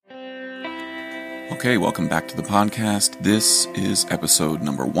Okay, welcome back to the podcast. This is episode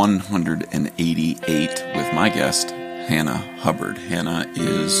number 188 with my guest, Hannah Hubbard. Hannah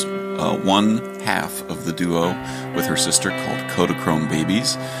is one half of the duo with her sister called Kodachrome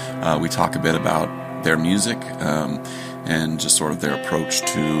Babies. We talk a bit about their music and just sort of their approach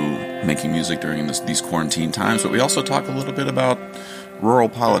to making music during these quarantine times, but we also talk a little bit about rural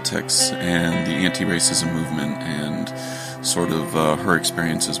politics and the anti-racism movement and sort of her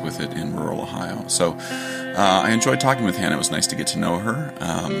experiences with it in rural Ohio. So I enjoyed talking with Hannah. It was nice to get to know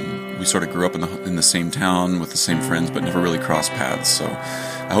her. We sort of grew up in the same town with the same friends, but never really crossed paths. So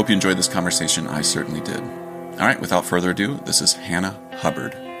I hope you enjoyed this conversation. I certainly did. All right, without further ado, this is Hannah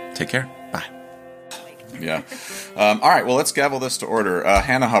Hubbard. Take care. Bye. Yeah. All right, well, let's gavel this to order.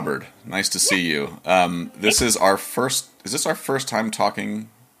 Hannah Hubbard, nice to see you. This is our first... Is this our first time talking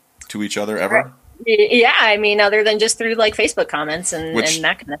to each other ever? Yeah, I mean, other than just through like Facebook comments and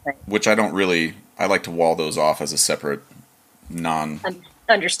that kind of thing. Which I like to wall those off as a separate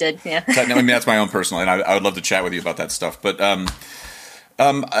Understood, yeah. I mean, that's my own personal, and I would love to chat with you about that stuff. But, I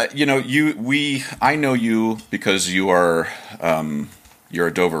know you because you're a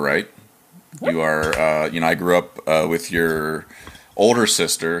Doverite. You are, I grew up with your older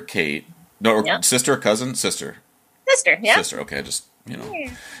sister, Kate. No, yeah. Sister or cousin? Sister. Sister, yeah. Sister, okay, just...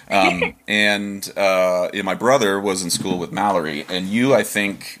 my brother was in school with Mallory, and you, I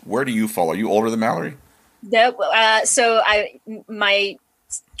think, where do you fall? Are you older than Mallory? No, my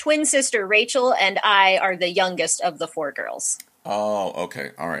twin sister Rachel and I are the youngest of the four girls. Oh,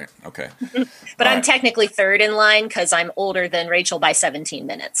 okay, all right, okay. But I'm technically third in line because I'm older than Rachel by 17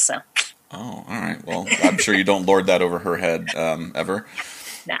 minutes. So. Oh, all right. Well, I'm sure you don't lord that over her head ever.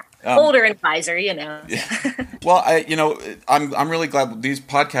 Nah. Older and wiser, Yeah. Well, I'm really glad these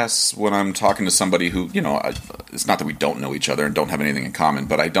podcasts, when I'm talking to somebody who, it's not that we don't know each other and don't have anything in common,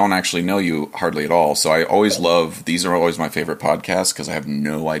 but I don't actually know you hardly at all. So I always these are always my favorite podcasts because I have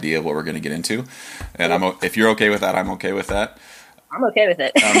no idea what we're going to get into. And if you're okay with that, I'm okay with that. I'm okay with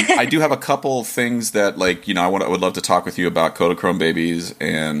it. I do have a couple things that, I would love to talk with you about Kodachrome Babies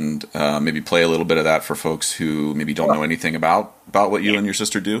and maybe play a little bit of that for folks who maybe don't know anything about what you and your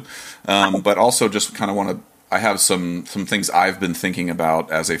sister do. But also just kind of I have some things I've been thinking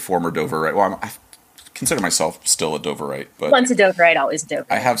about as a former Doverite. Well, I consider myself still a Doverite, but once a Doverite, always a Doverite.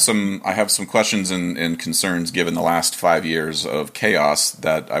 I have some questions and concerns given the last 5 years of chaos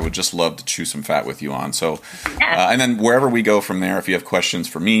that I would just love to chew some fat with you on. So, and then wherever we go from there, if you have questions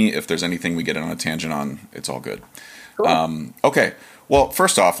for me, if there's anything we get on a tangent on, it's all good. Cool. Okay. Well,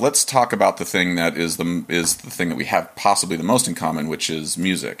 first off, let's talk about the thing that is the thing that we have possibly the most in common, which is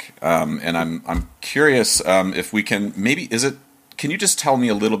music. And I'm curious if we can can you just tell me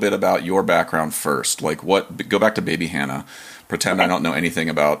a little bit about your background first? Go back to baby Hannah, pretend I don't know anything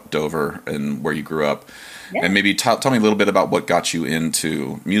about Dover and where you grew up. Yeah. And maybe tell me a little bit about what got you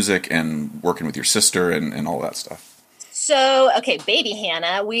into music and working with your sister and all that stuff. So, okay, baby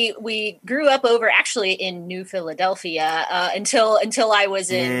Hannah, we grew up over actually in New Philadelphia until I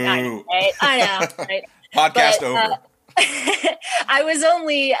was in, I know, right? Podcast over. I was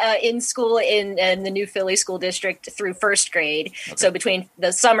only in school in the New Philly School District through first grade. Okay. So between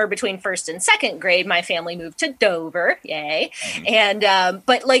the summer between first and second grade, my family moved to Dover. Yay. Mm-hmm. And,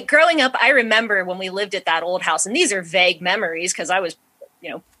 but growing up, I remember when we lived at that old house, and these are vague memories because I was,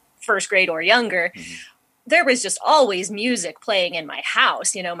 first grade or younger. Mm-hmm. There was just always music playing in my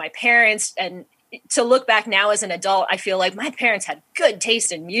house. My parents, and to look back now as an adult, I feel like my parents had good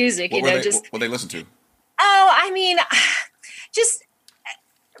taste in music. What they listen to? Oh, I mean, just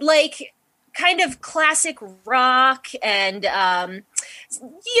kind of classic rock and,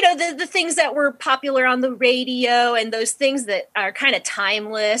 the things that were popular on the radio and those things that are kind of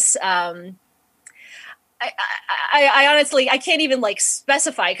timeless. I honestly, I can't even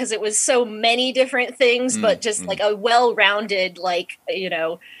specify because it was so many different things, but just a well-rounded,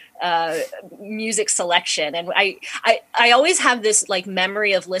 music selection. And I always have this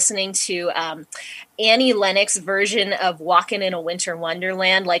memory of listening to Annie Lennox version of Walking in a Winter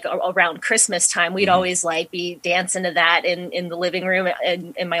Wonderland, around Christmas time. We'd always be dancing to that in the living room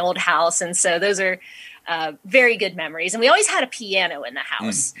in my old house. And so those are very good memories. And we always had a piano in the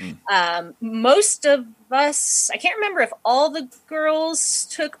house. Most of us, I can't remember if all the girls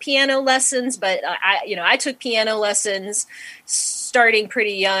took piano lessons, but I took piano lessons starting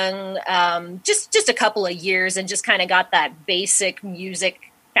pretty young, just a couple of years, and just kind of got that basic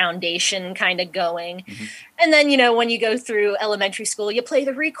music foundation kind of going. Mm-hmm. And then, when you go through elementary school, you play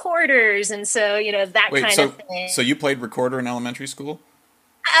the recorders. And so, that kind of thing. So you played recorder in elementary school?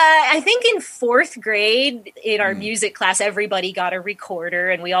 I think in fourth grade in our music class, everybody got a recorder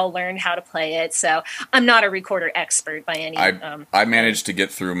and we all learned how to play it. So I'm not a recorder expert by any. I managed to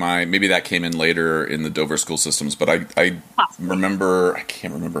get through maybe that came in later in the Dover school systems, but I remember, I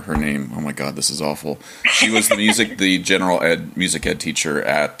can't remember her name. Oh my God, this is awful. She was the general ed, music ed teacher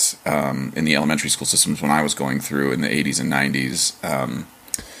at, in the elementary school systems when I was going through in the 80s and 90s.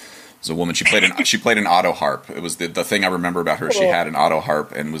 Was a woman. She played an auto harp. It was the thing I remember about her. Cool. She had an auto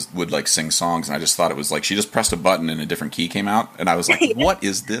harp and would like sing songs, and I just thought it was like she just pressed a button and a different key came out, and I was like, "What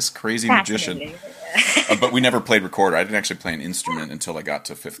is this crazy magician?" But we never played recorder. I didn't actually play an instrument until I got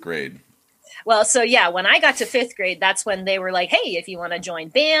to fifth grade. Well, so yeah, when I got to fifth grade, that's when they were like, "Hey, if you want to join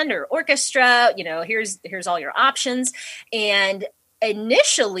band or orchestra, here's all your options." And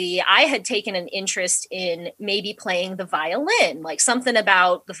initially, I had taken an interest in maybe playing the violin. Like something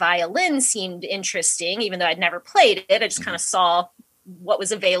about the violin seemed interesting, even though I'd never played it. I just kind of saw what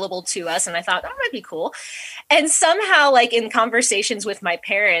was available to us, and I thought that might be cool. And somehow, like in conversations with my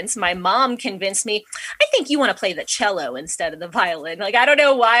parents, my mom convinced me, I think you want to play the cello instead of the violin. Like, I don't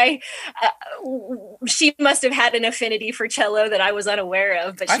know why. She must have had an affinity for cello that I was unaware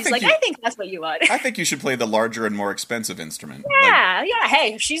of, but she's like, I think that's what you want. I think you should play the larger and more expensive instrument. Yeah.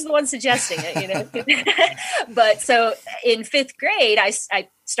 Hey, she's the one suggesting it, But so in fifth grade, I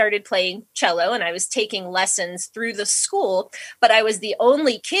started playing cello, and I was taking lessons through the school, but I was the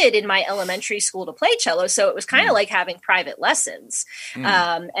only kid in my elementary school to play cello. So it was kind of like having private lessons.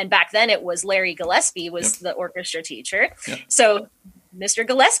 And back then it was Larry Gillespie was the orchestra teacher. Yep. So Mr.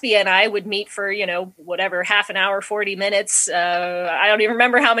 Gillespie and I would meet for, whatever, half an hour, 40 minutes. I don't even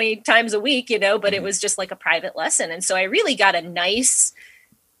remember how many times a week, but it was just like a private lesson. And so I really got a nice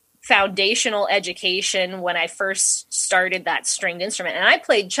foundational education when I first started that stringed instrument. And I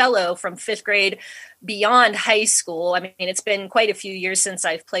played cello from fifth grade beyond high school. I mean, it's been quite a few years since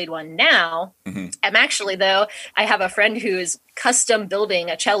I've played one now. Mm-hmm. I'm actually, though, I have a friend who is custom building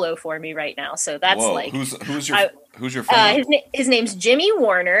a cello for me right now. So that's like... Who's your friend? His name's Jimmy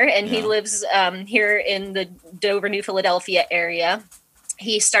Warner, and he lives here in the Dover, New Philadelphia area.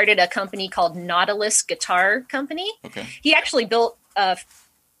 He started a company called Nautilus Guitar Company. Okay. He actually built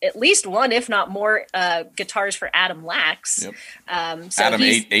at least one, if not more, guitars for Adam Lax. Yep.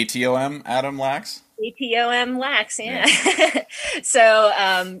 ATOM, Adam Lax? ATOM Lax, yeah. So,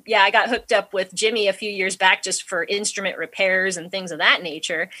 I got hooked up with Jimmy a few years back just for instrument repairs and things of that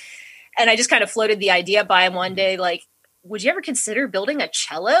nature. And I just kind of floated the idea by him one day, like, would you ever consider building a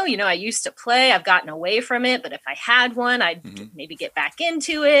cello? I used to play, I've gotten away from it, but if I had one, I'd maybe get back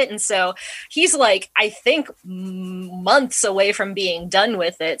into it. And so he's like, I think months away from being done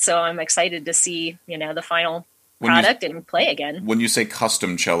with it. So I'm excited to see, the final product and play again. When you say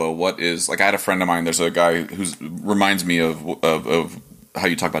custom cello, what is, like, I had a friend of mine, there's a guy who reminds me of how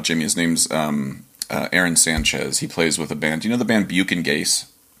you talk about Jimmy. His name's Aaron Sanchez. He plays with a band. Do you know the band Buke and Gase?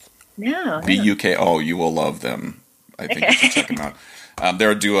 No. BUK. Oh, you will love them. I think you should check them out.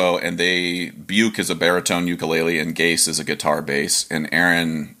 They're a duo, and Buke is a baritone ukulele, and Gase is a guitar bass. And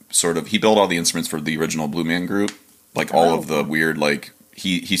Aaron he built all the instruments for the original Blue Man Group, like all of the weird, like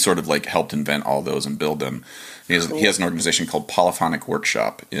he sort of like helped invent all those and build them. He has an organization called Polyphonic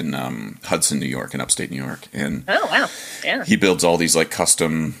Workshop in Hudson, New York, in upstate New York, and he builds all these like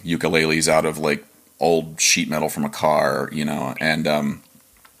custom ukuleles out of like old sheet metal from a car, and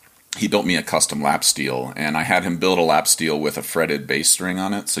he built me a custom lap steel, and I had him build a lap steel with a fretted bass string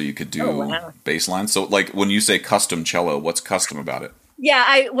on it, so you could do bass lines. So, like, when you say custom cello, what's custom about it?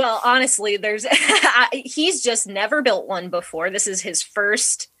 Yeah, honestly, he's just never built one before. This is his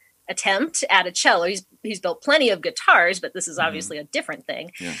first attempt at a cello. He's built plenty of guitars, but this is obviously a different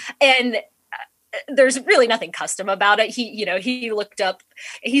thing. Yeah. And there's really nothing custom about it. He looked up,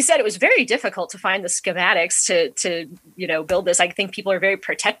 he said it was very difficult to find the schematics to build this. I think people are very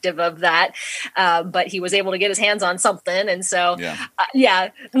protective of that. But he was able to get his hands on something. And so,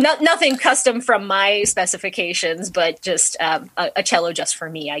 nothing custom from my specifications, but just a cello just for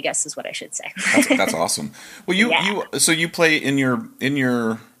me, I guess is what I should say. That's awesome. Well, you play in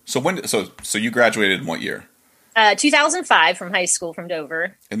your, so you graduated in what year? 2005 from high school from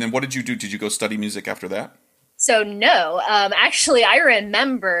Dover. And then what did you do? Did you go study music after that? So no, actually I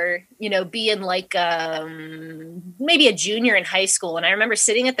remember, being like maybe a junior in high school. And I remember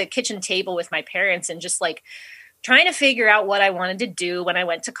sitting at the kitchen table with my parents and just like trying to figure out what I wanted to do when I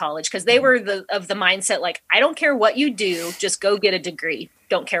went to college. Because they were of the mindset, like, I don't care what you do, just go get a degree.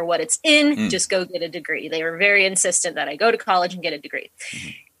 Don't care what it's in, just go get a degree. They were very insistent that I go to college and get a degree. Mm-hmm.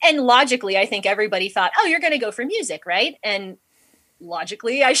 And logically, I think everybody thought, oh, you're going to go for music, right? And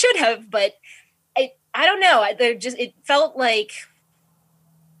logically, I should have, but I don't know. It felt like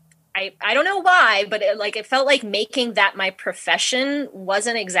I don't know why, but it felt like making that my profession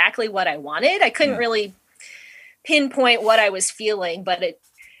wasn't exactly what I wanted. I couldn't really pinpoint what I was feeling, but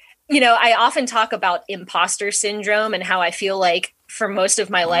I often talk about imposter syndrome and how I feel like for most of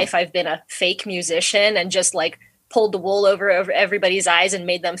my life, I've been a fake musician and just like pulled the wool over everybody's eyes and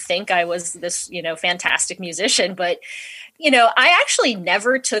made them think I was this, fantastic musician. But, I actually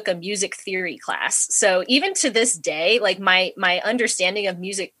never took a music theory class. So even to this day, like my understanding of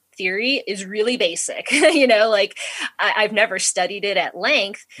music theory is really basic. I've never studied it at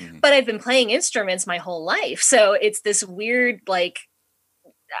length, but I've been playing instruments my whole life. So it's this weird, like,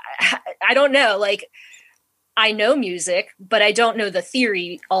 I don't know, like I know music, but I don't know the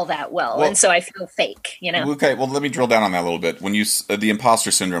theory all that well. And so I feel fake, Okay. Well, let me drill down on that a little bit. When you, the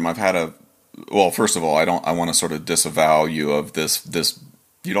imposter syndrome, first of all, I want to sort of disavow you of this,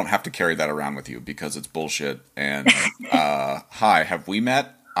 you don't have to carry that around with you because it's bullshit. And, hi, have we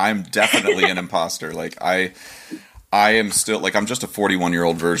met? I'm definitely an imposter. Like I am still like, I'm just a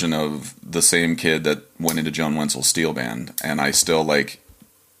 41-year-old version of the same kid that went into Joan Wenzel's steel band. And I still like,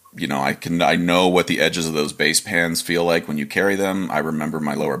 I know what the edges of those bass pans feel like when you carry them. I remember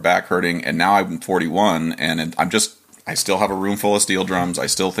my lower back hurting, and now I'm 41 and I still have a room full of steel drums. I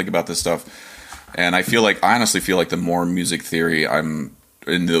still think about this stuff. And I honestly feel like the more music theory I'm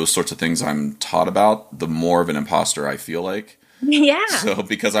in those sorts of things I'm taught about, the more of an imposter I feel like. Yeah. So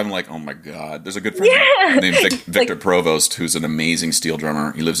because I'm like, oh my God, there's a good friend named Victor Provost, who's an amazing steel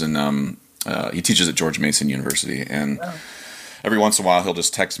drummer. He lives in, he teaches at George Mason University, and every once in a while he'll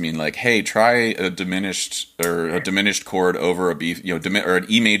just text me and like, hey, try a diminished chord over a B, or an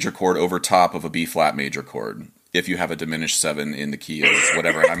E major chord over top of a B flat major chord if you have a diminished 7 in the key of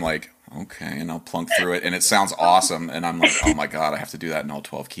whatever. And I'm like, okay, and I'll plunk through it, and it sounds awesome. And I'm like, oh my God, I have to do that in all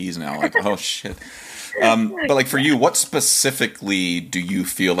 12 keys now. Like, oh shit. But like for you, what specifically do you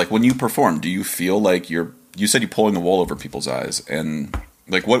feel like when you perform? Do you feel like you said you're pulling the wool over people's eyes, and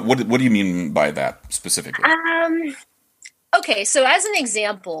like what do you mean by that specifically? Okay, so as an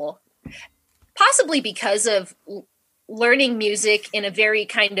example, possibly because of learning music in a very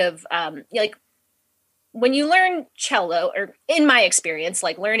kind of like when you learn cello, or in my experience,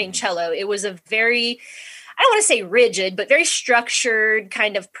 like learning cello, it was a very, I don't want to say rigid, but very structured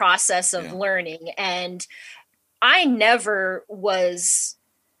kind of process of learning. And I never was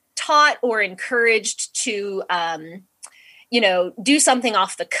taught or encouraged to, do something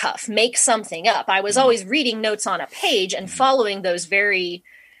off the cuff, make something up. I was always reading notes on a page and following those very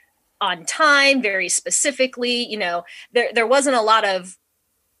on time, very specifically. There wasn't a lot of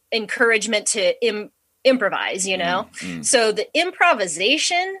encouragement to improvise, So the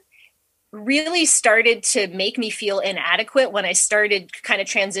improvisation really started to make me feel inadequate when I started kind of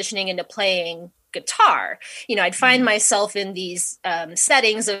transitioning into playing guitar. I'd find myself in these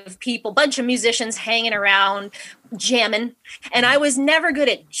settings of bunch of musicians hanging around, jamming, and I was never good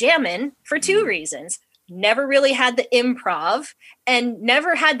at jamming for 2 reasons. Never really had the improv, and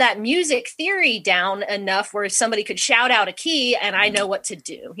never had that music theory down enough where somebody could shout out a key and I know what to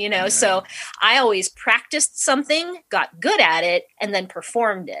do, So I always practiced something, got good at it, and then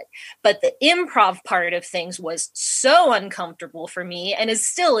performed it. But the improv part of things was so uncomfortable for me, and it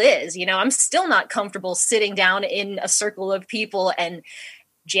still is. I'm still not comfortable sitting down in a circle of people and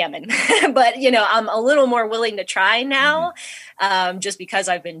jamming, but I'm a little more willing to try now, just because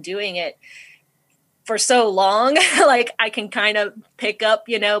I've been doing it for so long. Like I can kind of pick up,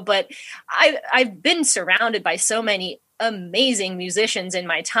 but I've been surrounded by so many amazing musicians in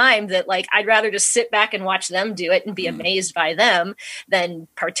my time that like I'd rather just sit back and watch them do it and be amazed by them than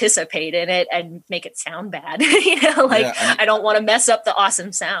participate in it and make it sound bad. I don't want to mess up the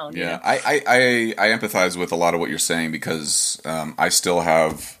awesome sound. I empathize with a lot of what you're saying because I still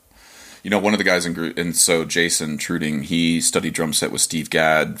have one of the guys in group, and so Jason Truding, he studied drum set with Steve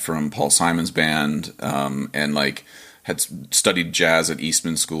Gadd from Paul Simon's band, and like had studied jazz at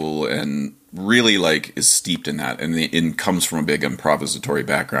Eastman School, and really like is steeped in that, and comes from a big improvisatory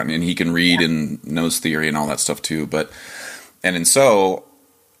background, and he can read and knows theory and all that stuff too. And so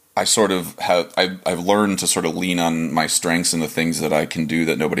I sort of I've learned to sort of lean on my strengths and the things that I can do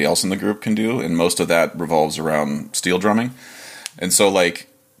that nobody else in the group can do, and most of that revolves around steel drumming, and so like.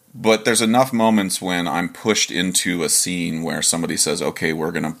 But there's enough moments when I'm pushed into a scene where somebody says, okay,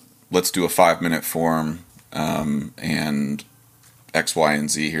 let's do a 5-minute form, and X, Y,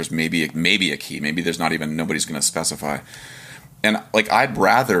 and Z. Here's maybe a key. Maybe nobody's going to specify. And like, I'd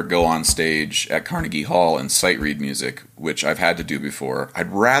rather go on stage at Carnegie Hall and sight read music, which I've had to do before.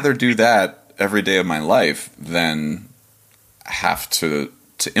 I'd rather do that every day of my life than have to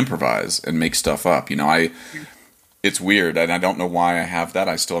improvise and make stuff up. It's weird, and I don't know why I have that.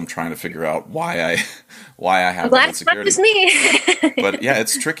 I still am trying to figure out why I why I I'm have that glad it's not insecurity. just me. But yeah,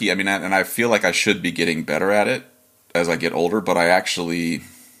 it's tricky. I mean, and I feel like I should be getting better at it as I get older, but I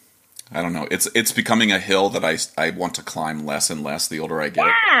don't know. It's becoming a hill that I want to climb less and less the older I get,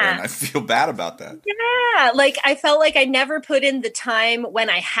 and Yeah. I feel bad about that. Yeah, like I felt like I never put in the time when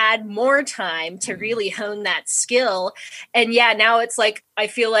I had more time to really hone that skill. And yeah, now it's like I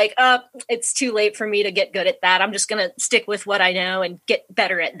feel like, it's too late for me to get good at that. I'm just going to stick with what I know and get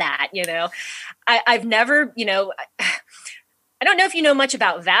better at that. I've never, I don't know if you know much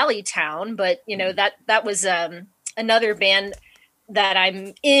about Valley Town, but that was another band that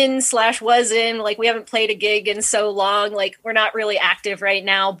I'm in / was in. Like, we haven't played a gig in so long. Like, we're not really active right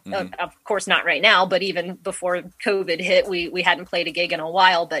now. Of course not right now, but even before COVID hit, we hadn't played a gig in a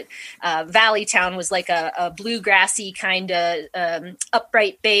while. But Valley Town was like a bluegrassy kind of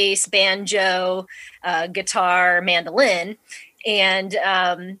upright bass, banjo, guitar, mandolin. And,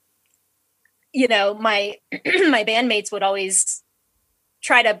 my my bandmates would always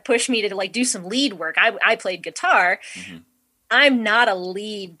try to push me to like do some lead work. I played guitar. Mm-hmm. I'm not a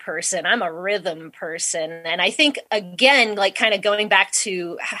lead person. I'm a rhythm person. And I think, again, like kind of going back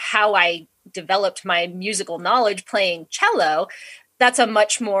to how I developed my musical knowledge playing cello, that's a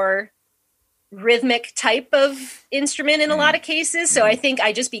much more rhythmic type of instrument in a lot of cases. So I think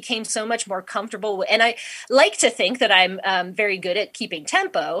I just became so much more comfortable. And I like to think that I'm very good at keeping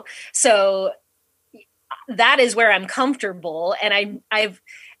tempo. So that is where I'm comfortable. And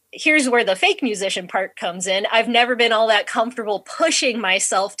here's where the fake musician part comes in. I've never been all that comfortable pushing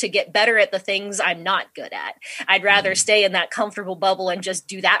myself to get better at the things I'm not good at. I'd rather stay in that comfortable bubble and just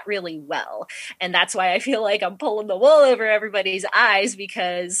do that really well. And that's why I feel like I'm pulling the wool over everybody's eyes,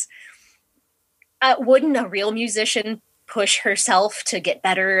 because wouldn't a real musician push herself to get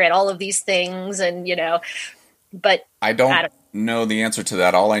better at all of these things? And, but I don't know the answer to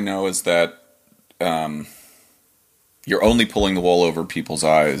that. All I know is that you're only pulling the wool over people's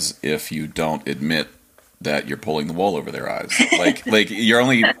eyes if you don't admit that you're pulling the wool over their eyes.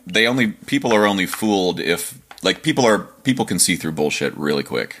 People are only fooled if, like, people can see through bullshit really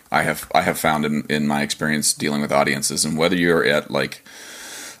quick. I have found in my experience dealing with audiences, and whether you're at like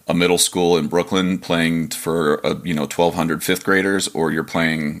a middle school in Brooklyn playing for 1,200 fifth graders, or you're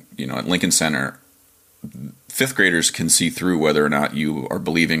playing at Lincoln Center, fifth graders can see through whether or not you are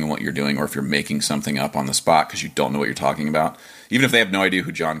believing in what you're doing, or if you're making something up on the spot because you don't know what you're talking about. Even if they have no idea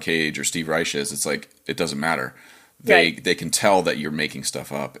who John Cage or Steve Reich is, it's like, it doesn't matter. They can tell that you're making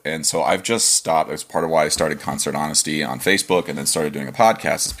stuff up. And so I've just stopped. That's part of why I started Concert Honesty on Facebook and then started doing a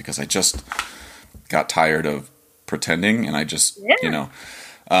podcast, is because I just got tired of pretending, and I just,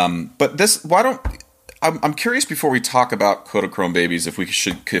 but this, I'm curious, before we talk about Kodachrome Babies, if we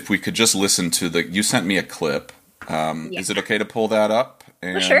could just listen to you sent me a clip. Is it okay to pull that up?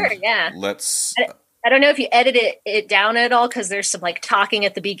 And for sure, yeah. Let's. I don't know if you edited it down at all, because there's some like talking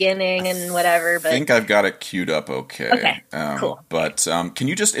at the beginning and whatever. But I think I've got it queued up. Okay. Cool. But can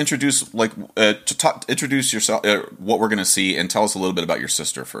you just introduce introduce yourself, what we're going to see, and tell us a little bit about your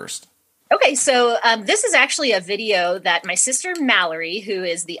sister first? Okay, so this is actually a video that my sister Mallory, who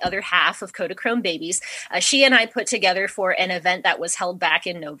is the other half of Kodachrome Babies, she and I put together for an event that was held back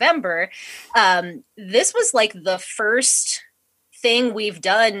in November. This was like the first thing we've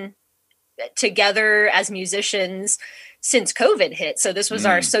done together as musicians since COVID hit. So this was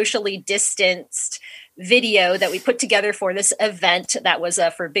our socially distanced video that we put together for this event that was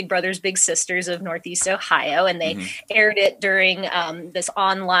for Big Brothers Big Sisters of Northeast Ohio, and they aired it during this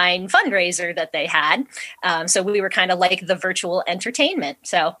online fundraiser that they had. So we were kind of like the virtual entertainment.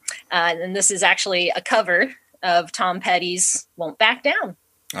 So and this is actually a cover of Tom Petty's "Won't Back Down."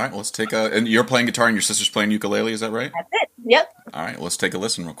 All right, let's take and you're playing guitar and your sister's playing ukulele, is that right? That's it. Yep. All right, let's take a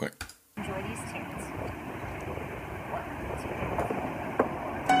listen real quick. Enjoy these tunes.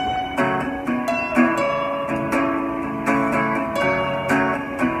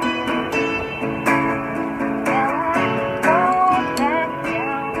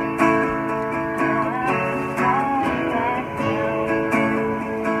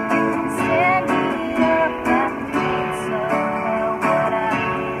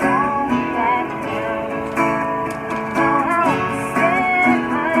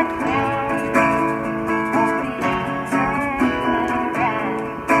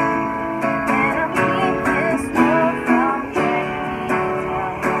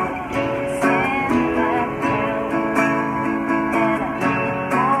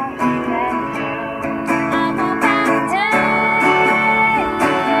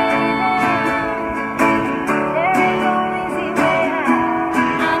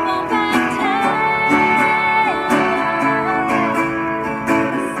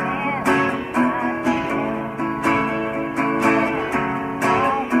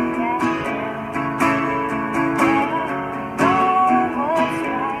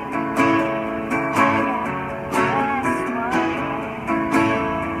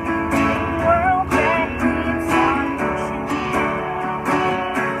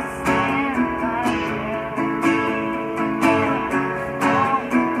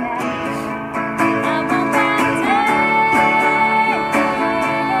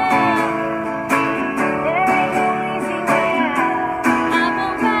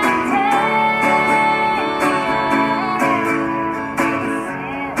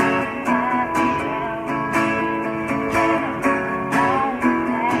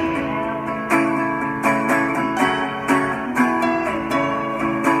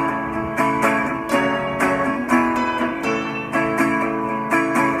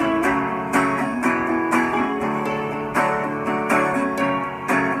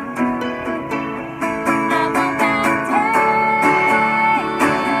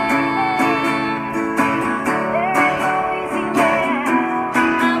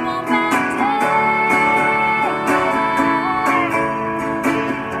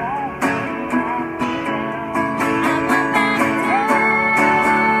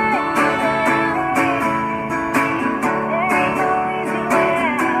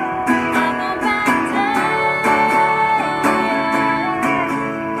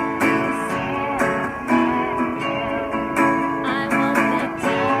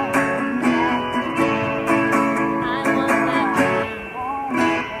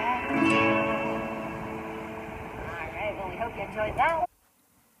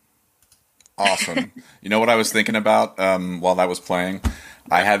 know what I was thinking about while that was playing?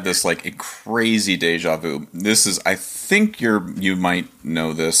 I had this like a crazy deja vu. This is, I think you might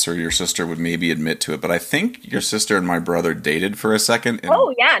know this, or your sister would maybe admit to it, but I think your sister and my brother dated for a second.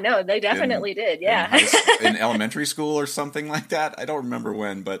 Oh yeah, no, they definitely did. Yeah, in elementary school or something like that. I don't remember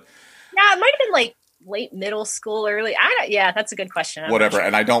when, but yeah, it might have been like late middle school, early. Yeah, that's a good question. Whatever. Sure.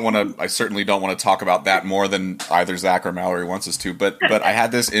 And I certainly don't want to talk about that more than either Zach or Mallory wants us to. But I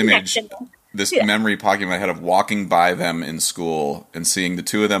had this image. This memory popping in my head of walking by them in school and seeing the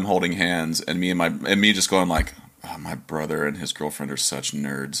two of them holding hands, and me just going like, oh, my brother and his girlfriend are such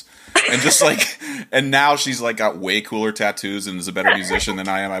nerds, and just like, and now she's like got way cooler tattoos and is a better musician than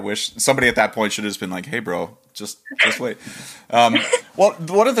I am. I wish somebody at that point should have just been like, hey, bro, just wait. Well,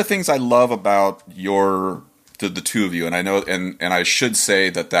 one of the things I love about the two of you, and I know, and I should say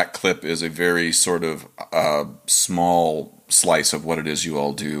that clip is a very sort of small slice of what it is you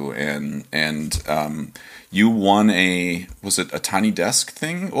all do, and you won was it a Tiny Desk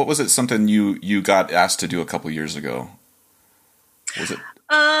thing? What was it? Something you got asked to do a couple years ago? Was it?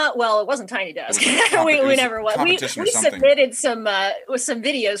 Well, it wasn't Tiny Desk. we never won. We submitted some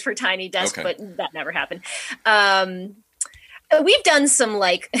videos for Tiny Desk, okay, but that never happened. We've done some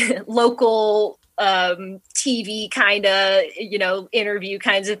like local TV kind of, interview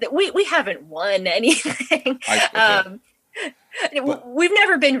kinds of things. We haven't won anything. We've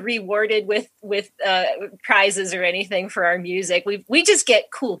never been rewarded with prizes or anything for our music. We just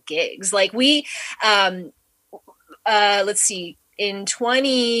get cool gigs. Like let's see, in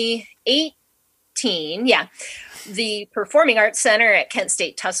 2018, the Performing Arts Center at Kent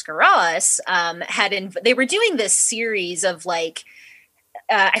State Tuscarawas they were doing this series of like,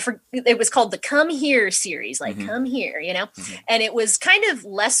 it was called the Come Here series, like mm-hmm. Come Here, mm-hmm. And it was kind of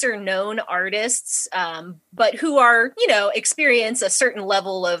lesser known artists, but who are, experience a certain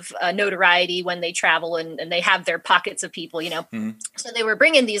level of notoriety when they travel and they have their pockets of people, mm-hmm. So they were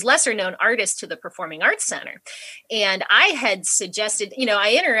bringing these lesser known artists to the Performing Arts Center. And I had suggested,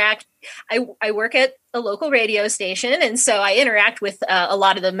 I work at a local radio station. And so I interact with a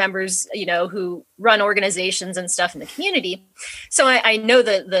lot of the members, who run organizations and stuff in the community. So I know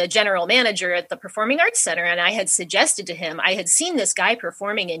the general manager at the Performing Arts Center, and I had suggested to him, I had seen this guy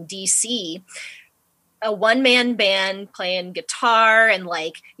performing in DC, a one-man band playing guitar, and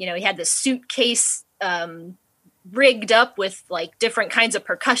he had this suitcase rigged up with like different kinds of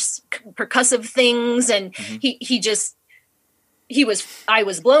percussive things. And mm-hmm. I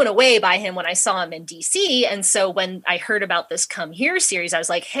was blown away by him when I saw him in DC. And so when I heard about this Come Here series, I was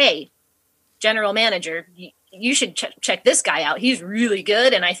like, hey, general manager, you should check this guy out. He's really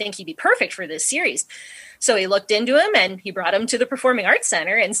good. And I think he'd be perfect for this series. So he looked into him and he brought him to the Performing Arts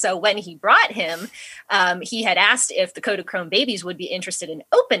Center. And so when he brought him, he had asked if the Kodachrome Babies would be interested in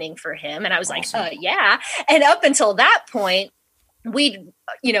opening for him. And I was awesome. Like, yeah. And up until that point, we'd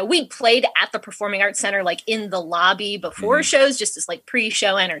played at the Performing Arts Center, like in the lobby before mm-hmm. shows, just as like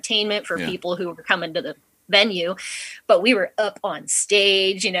pre-show entertainment for people who were coming to the venue. But we were up on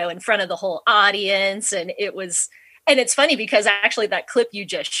stage, in front of the whole audience. And it's funny because actually that clip you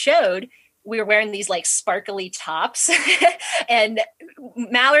just showed, we were wearing these like sparkly tops and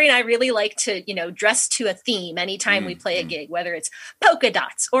Mallory and I really like to, dress to a theme anytime we play a gig, whether it's polka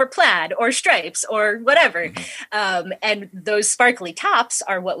dots or plaid or stripes or whatever. And those sparkly tops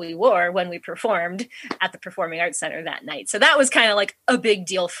are what we wore when we performed at the Performing Arts Center that night. So that was kind of like a big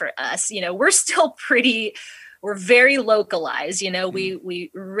deal for us. We're very localized,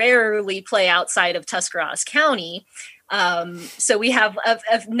 we rarely play outside of Tuscarawas County. So we have a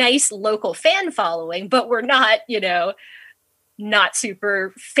nice local fan following, but we're not, not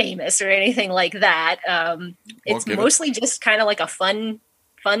super famous or anything like that. It's mostly just kind of like a fun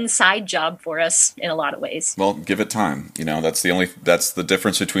side job for us in a lot of ways. Well, give it time. That's the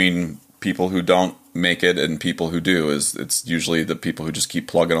difference between people who don't make it and people who do, is it's usually the people who just keep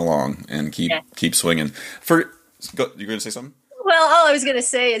plugging along and keep swinging. You're going to say something? Well, all I was going to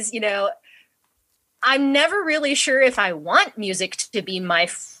say is, I'm never really sure if I want music to be my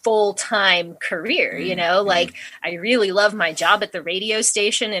full-time career, like I really love my job at the radio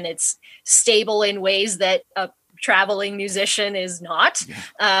station and it's stable in ways that a traveling musician is not.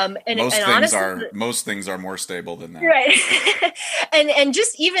 Most things are more stable than that. Right. and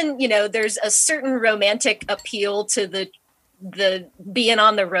just even, there's a certain romantic appeal to the being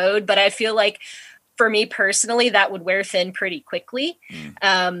on the road, but I feel like for me personally, that would wear thin pretty quickly.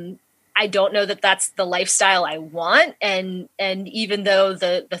 I don't know that that's the lifestyle I want. And even though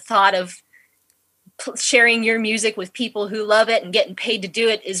the thought of sharing your music with people who love it and getting paid to do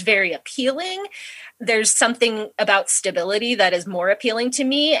it is very appealing. There's something about stability that is more appealing to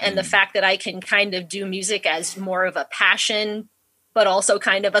me. And the fact that I can kind of do music as more of a passion, but also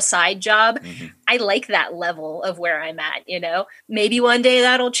kind of a side job. I like that level of where I'm at, maybe one day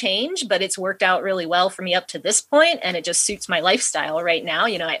that'll change, but it's worked out really well for me up to this point, and it just suits my lifestyle right now.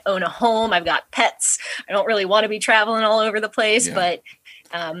 I own a home, I've got pets. I don't really want to be traveling all over the place, but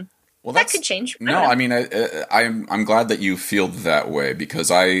well, that could change. I mean, I'm glad that you feel that way,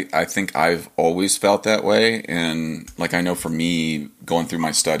 because I think I've always felt that way. And like, I know for me going through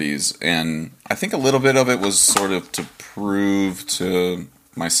my studies, and I think a little bit of it was sort of to prove to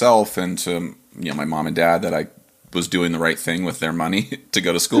myself and to, my mom and dad that I was doing the right thing with their money to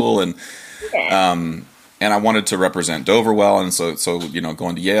go to school. And, and I wanted to represent Dover well. And so,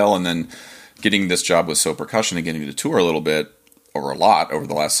 going to Yale and then getting this job with So Percussion and getting to tour a little bit, or a lot, over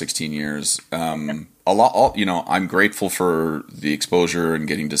the last 16 years. I'm grateful for the exposure and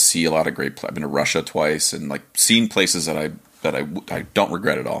getting to see a lot of great. I've been to Russia twice and like seen places that I don't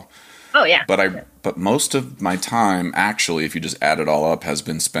regret at all. Oh yeah. But most of my time, actually, if you just add it all up, has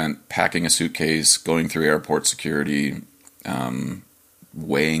been spent packing a suitcase, going through airport security,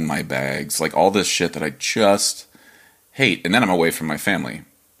 weighing my bags, like all this shit that I just hate. And then I'm away from my family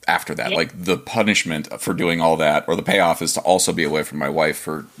after that. Like, the punishment for doing all that, or the payoff, is to also be away from my wife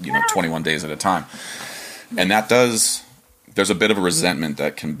for 21 days at a time. And there's a bit of a resentment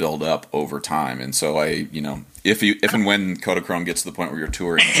that can build up over time. And so if and when Kodachrome gets to the point where you're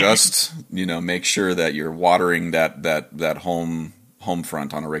touring, just make sure that you're watering that home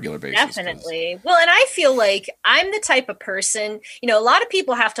front on a regular basis. Definitely. Well, and I feel like I'm the type of person, a lot of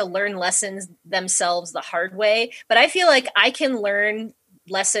people have to learn lessons themselves the hard way, but I feel like I can learn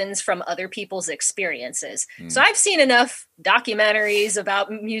lessons from other people's experiences. So I've seen enough documentaries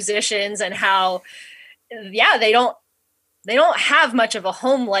about musicians and how, they don't have much of a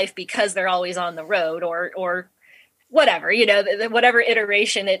home life because they're always on the road or whatever, whatever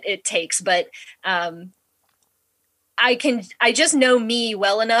iteration it takes. But I just know me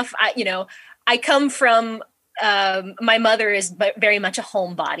well enough. I come from, my mother is very much a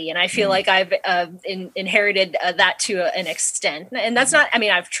homebody, and I feel like I've inherited that to an extent. And that's not,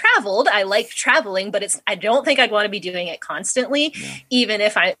 I've traveled. I like traveling, but I don't think I'd want to be doing it constantly, even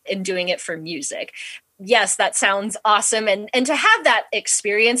if I am doing it for music. Yes, that sounds awesome. And to have that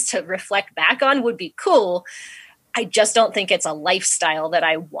experience to reflect back on would be cool. I just don't think it's a lifestyle that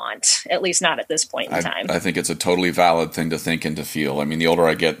I want, at least not at this point in time. I think it's a totally valid thing to think and to feel. The older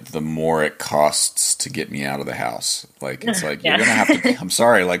I get, the more it costs to get me out of the house. Like, it's like, you're going to have to, I'm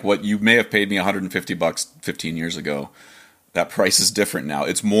sorry, like what you may have paid me $150 15 years ago, that price is different now.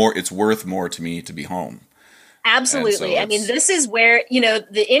 It's worth more to me to be home. Absolutely. So this is where,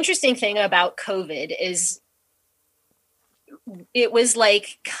 the interesting thing about COVID is it was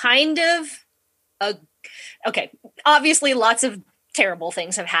like kind of okay, obviously lots of terrible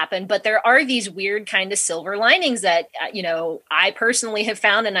things have happened, but there are these weird kind of silver linings that, I personally have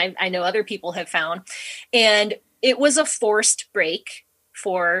found, and I know other people have found. And it was a forced break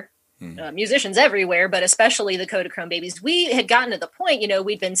for musicians everywhere, but especially the Kodachrome babies. We had gotten to the point,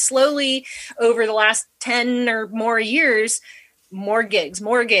 we'd been slowly over the last 10 or more years, more gigs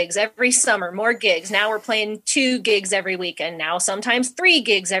every summer, more gigs. Now we're playing 2 gigs every weekend, now sometimes 3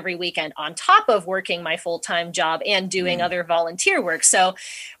 gigs every weekend, on top of working my full-time job and doing other volunteer work. So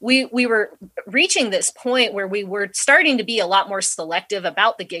we were reaching this point where we were starting to be a lot more selective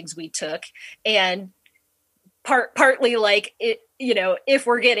about the gigs we took, and partly like it, if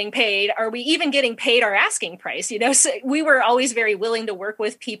we're getting paid, are we even getting paid our asking price? So we were always very willing to work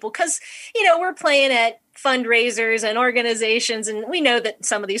with people because, we're playing at fundraisers and organizations, and we know that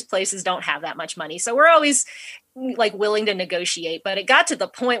some of these places don't have that much money. So we're always like willing to negotiate, but it got to the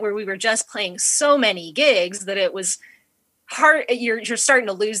point where we were just playing so many gigs that it was hard. You're starting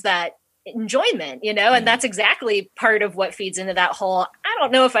to lose that enjoyment, and that's exactly part of what feeds into that whole, I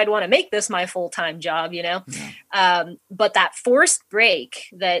don't know if I'd want to make this my full-time job, but that forced break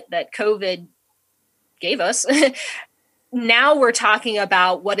that COVID gave us, now we're talking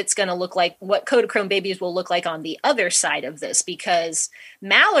about what it's going to look like, what Kodachrome babies will look like on the other side of this, because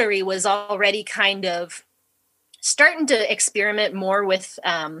Mallory was already kind of starting to experiment more with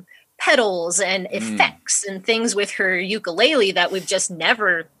pedals and effects and things with her ukulele that we've just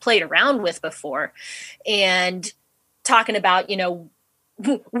never played around with before. And talking about,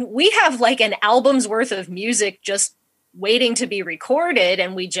 we have like an album's worth of music just waiting to be recorded,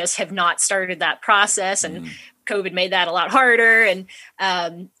 and we just have not started that process. And COVID made that a lot harder.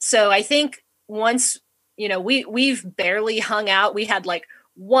 And so I think once, we've barely hung out. We had like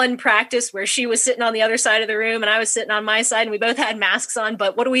one practice where she was sitting on the other side of the room and I was sitting on my side, and we both had masks on,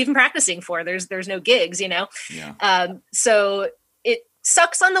 but what are we even practicing for? There's no gigs, Yeah. So it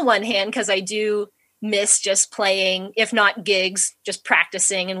sucks on the one hand, because I do miss just playing, if not gigs, just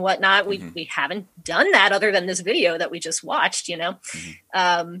practicing and whatnot. We haven't done that other than this video that we just watched,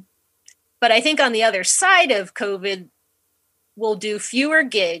 but I think on the other side of COVID, we'll do fewer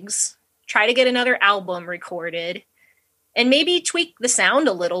gigs, try to get another album recorded, and maybe tweak the sound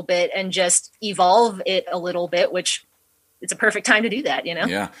a little bit and just evolve it a little bit, which it's a perfect time to do that,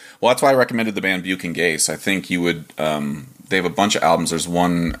 Yeah. Well, that's why I recommended the band Buke and Gase. I think you would, they have a bunch of albums. There's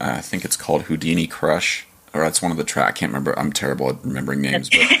one, I think it's called Houdini Crush, or that's one of the tracks. I can't remember. I'm terrible at remembering names,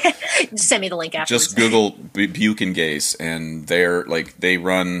 but send me the link afterwards. Just Google Buke and Gase, and they're like, they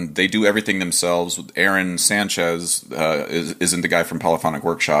do everything themselves. Aaron Sanchez isn't the guy from Polyphonic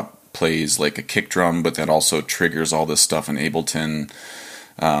Workshop, plays like a kick drum, but that also triggers all this stuff in Ableton.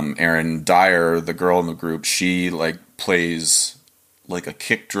 Erin Dyer, the girl in the group, she like plays like a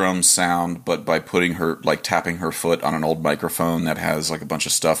kick drum sound, but by putting her, like tapping her foot on an old microphone that has like a bunch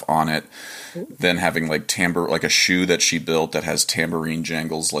of stuff on it. Ooh. Then having like like a shoe that she built that has tambourine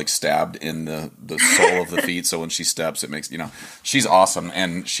jangles like stabbed in the sole of the feet, so when she steps it makes, she's awesome,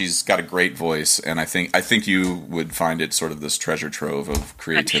 and she's got a great voice, and I think you would find it sort of this treasure trove of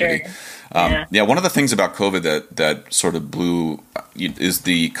creativity. I'm sure. One of the things about COVID that sort of blew is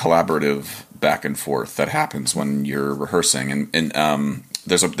the collaborative back and forth that happens when you're rehearsing, and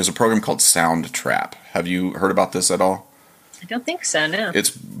there's a program called Soundtrap. Have you heard about this at all? I don't think so, no.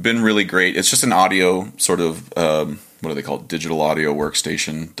 It's been really great. It's just an audio sort of, what do they call it? Digital audio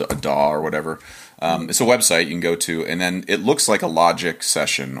workstation, a DAW or whatever. It's a website you can go to, and then it looks like a Logic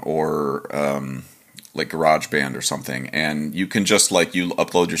session or like GarageBand or something. And you can just you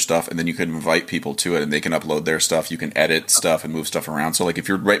upload your stuff, and then you can invite people to it, and they can upload their stuff. You can edit stuff and move stuff around. So if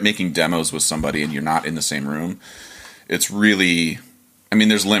you're making demos with somebody and you're not in the same room, it's really... I mean,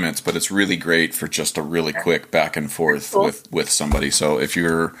 there's limits, but it's really great for just a really quick back and forth with somebody. So if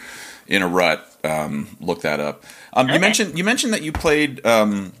you're in a rut, look that up. Okay. You mentioned that you played,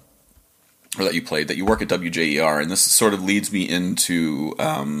 that you work at WJER, and this sort of leads me into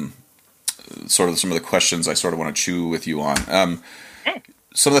sort of some of the questions I sort of want to chew with you on.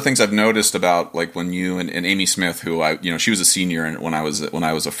 Some of the things I've noticed about when you and Amy Smith, who she was a senior when I was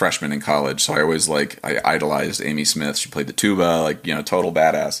a freshman in college, so I always I idolized Amy Smith. She played the tuba, total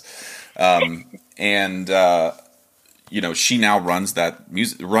badass, and she now runs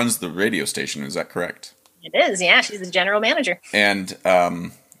the radio station. Is that correct? It is, yeah. She's the general manager. And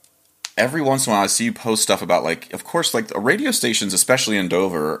every once in a while, I see you post stuff about of course, radio stations, especially in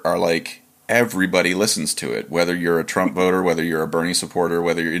Dover, are everybody listens to it, whether you're a Trump voter, whether you're a Bernie supporter,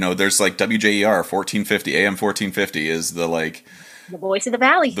 whether you're, there's WJER 1450, AM 1450 is the voice of the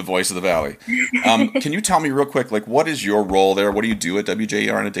valley. The voice of the valley. Can you tell me real quick, what is your role there? What do you do at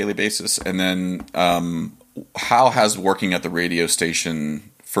WJER on a daily basis? And then how has working at the radio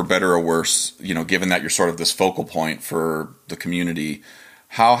station, for better or worse, given that you're sort of this focal point for the community,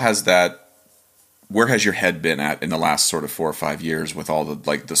 where has your head been at in the last sort of 4 or 5 years with all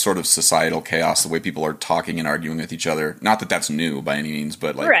the sort of societal chaos, the way people are talking and arguing with each other? Not that that's new by any means,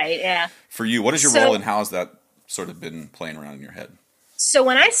 but right, yeah. For you, what is your role, and how has that sort of been playing around in your head? So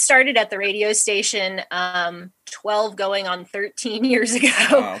when I started at the radio station 12 going on 13 years ago.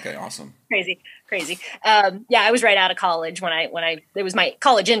 Oh, okay, awesome. Crazy. I was right out of college when it was my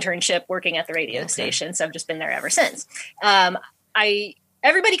college internship working at the radio station, so I've just been there ever since.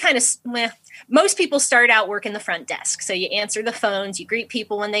 Everybody most people start out working the front desk. So you answer the phones, you greet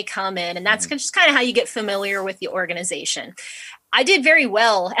people when they come in, and that's just kind of how you get familiar with the organization. I did very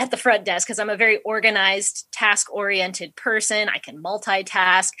well at the front desk because I'm a very organized, task-oriented person. I can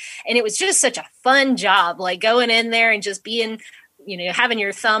multitask, and it was just such a fun job, going in there and just being, having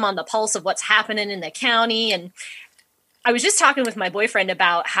your thumb on the pulse of what's happening in the county. And I was just talking with my boyfriend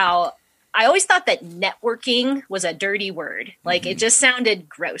about how I always thought that networking was a dirty word. It just sounded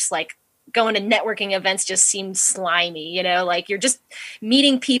gross. Going to networking events just seemed slimy, you're just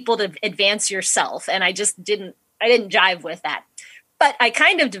meeting people to advance yourself. And I didn't jive with that. But I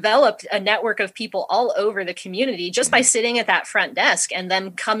kind of developed a network of people all over the community just by sitting at that front desk and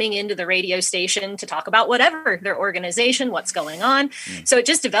them coming into the radio station to talk about whatever, their organization, what's going on. So it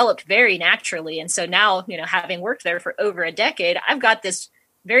just developed very naturally. And so now, having worked there for over a decade, I've got this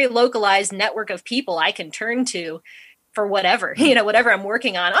very localized network of people I can turn to for whatever, whatever I'm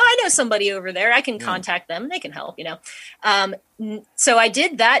working on. Oh, I know somebody over there. I can contact them. They can help, So I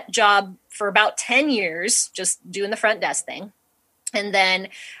did that job for about 10 years, just doing the front desk thing. And then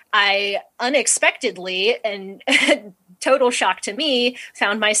I unexpectedly and total shock to me,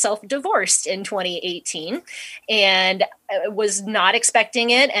 found myself divorced in 2018 and was not expecting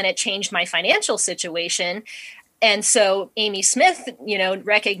it. And it changed my financial situation. And so Amy Smith,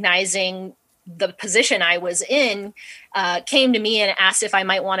 recognizing the position I was in, came to me and asked if I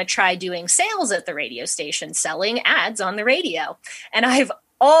might want to try doing sales at the radio station, selling ads on the radio. And I've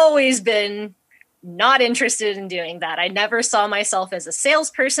always been not interested in doing that. I never saw myself as a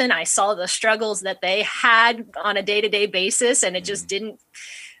salesperson. I saw the struggles that they had on a day-to-day basis, and it just didn't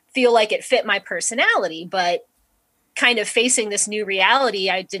feel like it fit my personality. But kind of facing this new reality,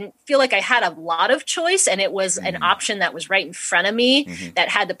 I didn't feel like I had a lot of choice, and it was an option that was right in front of me that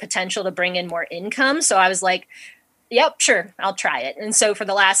had the potential to bring in more income. So I was like, yep, sure, I'll try it. And so for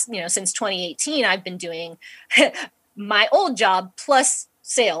the last, since 2018, I've been doing my old job plus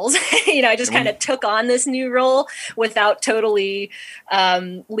sales. I just kind of took on this new role without totally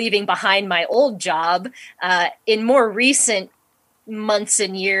leaving behind my old job. In more recent months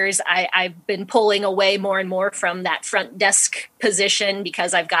and years, I've been pulling away more and more from that front desk position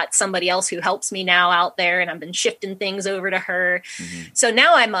because I've got somebody else who helps me now out there, and I've been shifting things over to her. So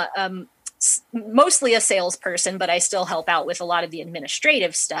now I'm mostly a salesperson, but I still help out with a lot of the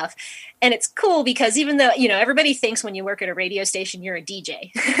administrative stuff. And it's cool because even though, everybody thinks when you work at a radio station, you're a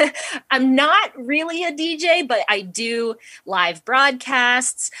DJ. I'm not really a DJ, but I do live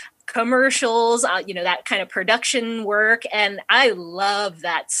broadcasts, commercials, that kind of production work. And I love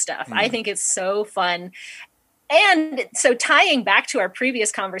that stuff. I think it's so fun. And so tying back to our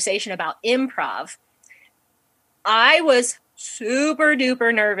previous conversation about improv, I was super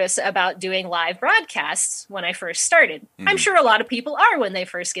duper nervous about doing live broadcasts when I first started. I'm sure a lot of people are when they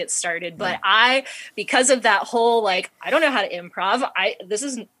first get started, but because of that whole, I don't know how to improv, this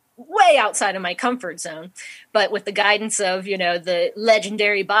is way outside of my comfort zone. But with the guidance of, the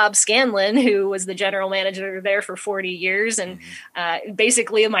legendary Bob Scanlon, who was the general manager there for 40 years and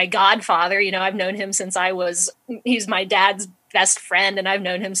basically my godfather, I've known him since he's my dad's best friend, and I've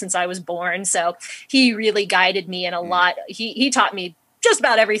known him since I was born. So he really guided me in a lot. He taught me just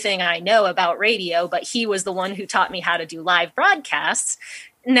about everything I know about radio, but he was the one who taught me how to do live broadcasts.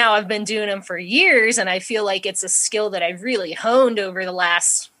 Now I've been doing them for years, and I feel like it's a skill that I've really honed over the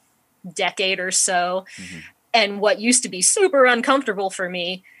last decade or so. And what used to be super uncomfortable for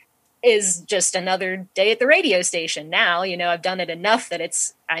me is just another day at the radio station. Now, I've done it enough that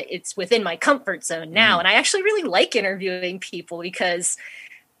it's within my comfort zone now. And I actually really like interviewing people because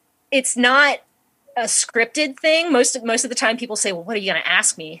it's not a scripted thing. Most of the time people say, well, what are you going to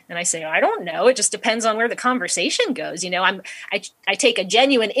ask me? And I say, I don't know. It just depends on where the conversation goes. I take a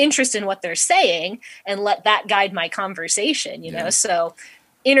genuine interest in what they're saying and let that guide my conversation, so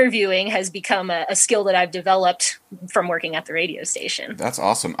interviewing has become a skill that I've developed from working at the radio station. That's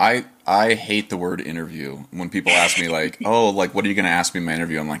awesome. I hate the word interview. When people ask me what are you going to ask me in my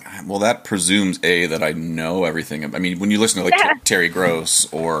interview? I'm like, well, that presumes that I know everything. I mean, when you listen to Terry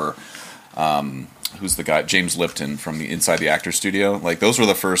Gross or who's the guy, James Lipton from the Inside the Actors Studio, those were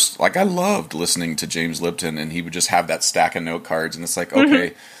the first, I loved listening to James Lipton, and he would just have that stack of note cards, and it's like,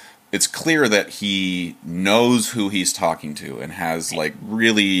 okay, it's clear that he knows who he's talking to and has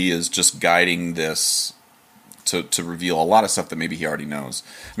really is just guiding this to reveal a lot of stuff that maybe he already knows.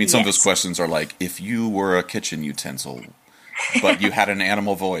 I mean, some of his questions are like, if you were a kitchen utensil, but you had an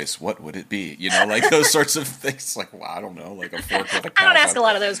animal voice, what would it be? Those sorts of things. Well, I don't know, a fork with a I don't ask a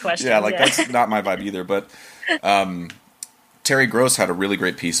lot of those questions. Yeah, that's not my vibe either. But Terry Gross had a really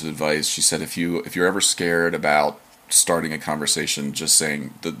great piece of advice. She said, if you're ever scared about starting a conversation, just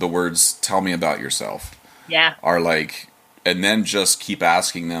saying the words "tell me about yourself" are and then just keep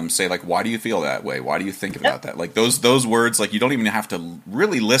asking them, say why do you feel that way, why do you think about that, those words, you don't even have to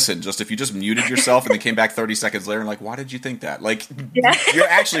really listen, just if you just muted yourself and then came back 30 seconds later and why did you think that, you're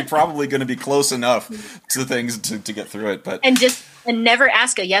actually probably going to be close enough to things to get through it. But and never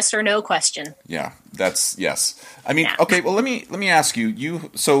ask a yes or no question. That's yes. I mean, okay, well let me ask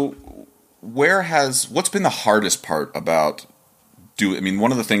you so what's been the hardest part about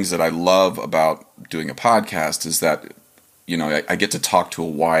one of the things that I love about doing a podcast is that, I get to talk to a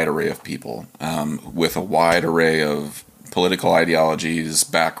wide array of people, with a wide array of political ideologies,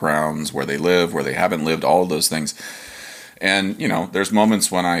 backgrounds, where they live, where they haven't lived, all of those things. And, there's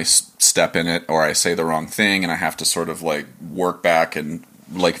moments when I step in it or I say the wrong thing and I have to sort of work back and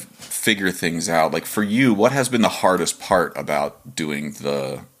figure things out. For you, what has been the hardest part about doing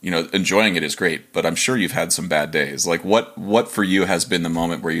enjoying it is great, but I'm sure you've had some bad days. What for you has been the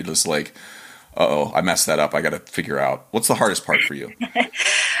moment where you just uh-oh, I messed that up, I got to figure out. What's the hardest part for you?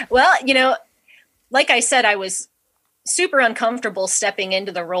 Well, like I said, I was super uncomfortable stepping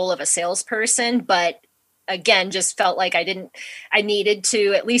into the role of a salesperson, but again, just felt like I needed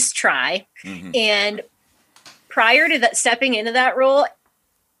to at least try. Mm-hmm. And prior to that, stepping into that role,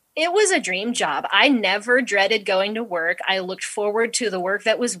 it was a dream job. I never dreaded going to work. I looked forward to the work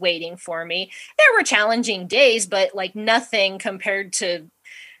that was waiting for me. There were challenging days, but like nothing compared to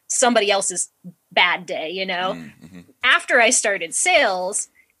somebody else's bad day, you know? Mm-hmm. After I started sales,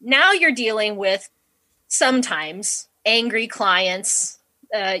 now you're dealing with sometimes angry clients.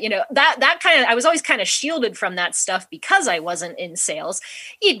 That kind of, I was always kind of shielded from that stuff because I wasn't in sales.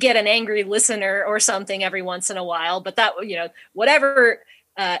 You'd get an angry listener or something every once in a while, but that, whatever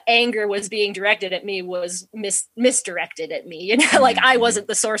anger was being directed at me was misdirected at me, like I wasn't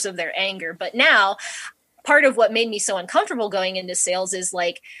the source of their anger. But now part of what made me so uncomfortable going into sales is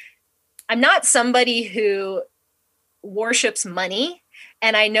like, I'm not somebody who worships money.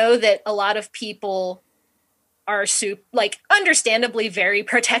 And I know that a lot of people are understandably very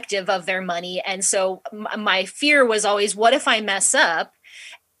protective of their money. And so my fear was always, what if I mess up?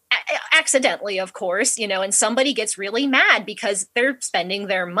 Accidentally, of course, and somebody gets really mad because they're spending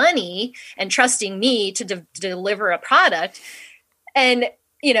their money and trusting me to deliver a product. And,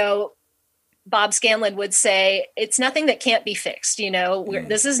 Bob Scanlon would say, it's nothing that can't be fixed.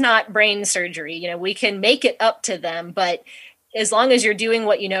 This is not brain surgery. We can make it up to them, but as long as you're doing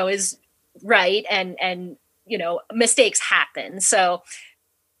what is right and mistakes happen. So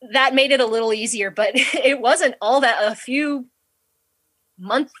that made it a little easier, but it wasn't all that. A few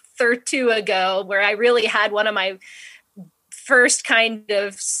month or two ago where I really had one of my first kind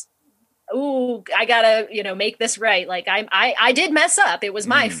of, I gotta, make this right. Like I did mess up. It was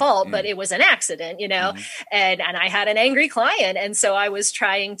my fault, but it was an accident, and I had an angry client. And so I was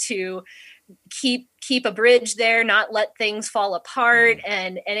trying to keep a bridge there, not let things fall apart.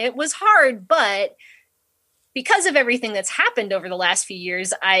 And it was hard, but because of everything that's happened over the last few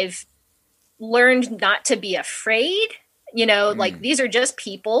years, I've learned not to be afraid. Like these are just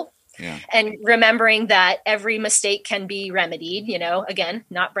people. Yeah. And remembering that every mistake can be remedied, again,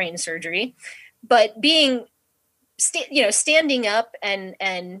 not brain surgery, but standing up and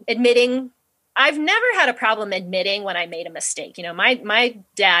admitting. I've never had a problem admitting when I made a mistake. My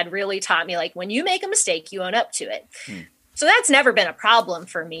dad really taught me, like, when you make a mistake, you own up to it. So that's never been a problem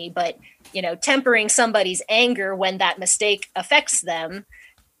for me, but, tempering somebody's anger when that mistake affects them,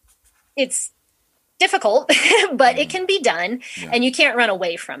 it's difficult, but it can be done, and you can't run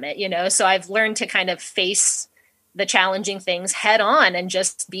away from it, so I've learned to kind of face the challenging things head on and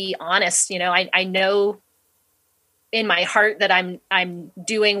just be honest. I know in my heart that I'm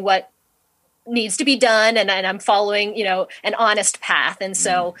doing what needs to be done, and I'm following, an honest path. And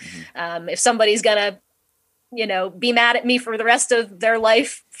so if somebody's gonna, be mad at me for the rest of their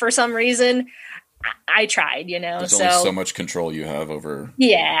life for some reason, I tried, There's only so much control you have over.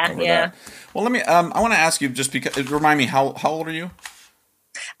 Yeah. That. Well, let me. I want to ask you, just because. Remind me, how old are you?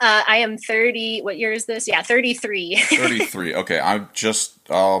 I am 30. What year is this? Yeah, 33. 33. Okay, I'm just.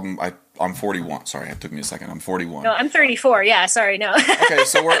 I'm 41. Sorry, it took me a second. I'm 41. No, I'm 34. Yeah, sorry, no. Okay,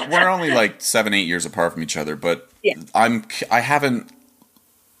 so we're only like 7-8 years apart from each other, but I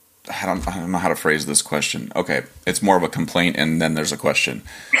don't know how to phrase this question. Okay, it's more of a complaint, and then there's a question.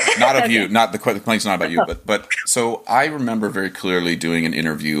 Not of you. Not the complaint's not about you, but so I remember very clearly doing an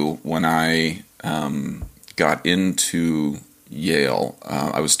interview when I got into Yale.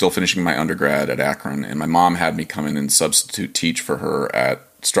 I was still finishing my undergrad at Akron, and my mom had me come in and substitute teach for her at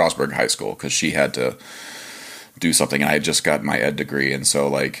Strasburg High School because she had to do something, and I had just got my ed degree, and so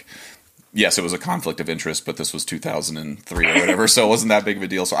like. Yes, it was a conflict of interest, but this was 2003 or whatever, so it wasn't that big of a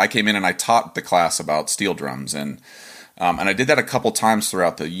deal. So I came in and I taught the class about steel drums, and I did that a couple times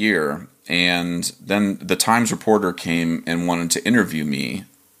throughout the year. And then the Times reporter came and wanted to interview me,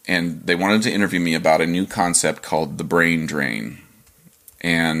 and they wanted to interview me about a new concept called the brain drain.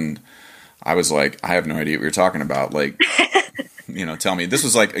 And I was like, I have no idea what you're talking about. Like, tell me. This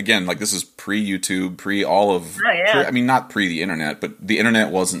was like, again, like this is pre-YouTube, pre-all of, not pre the internet, but the internet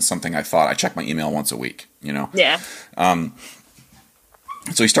wasn't something I thought. I checked my email once a week, Yeah.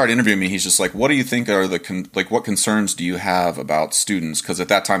 So he started interviewing me. He's just like, what do you think are what concerns do you have about students? Because at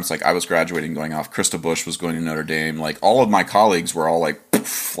that time, it's like I was graduating, going off. Krista Bush was going to Notre Dame. Like all of my colleagues were all like,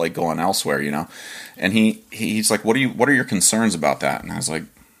 poof, like going elsewhere, And he's like, what are your concerns about that? And I was like,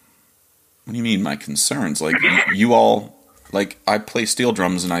 what do you mean my concerns? Like you all... Like, I play steel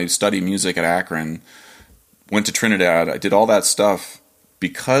drums and I study music at Akron, went to Trinidad. I did all that stuff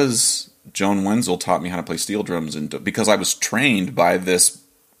because Joan Wenzel taught me how to play steel drums and because I was trained by this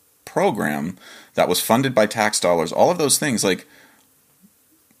program that was funded by tax dollars. All of those things, like,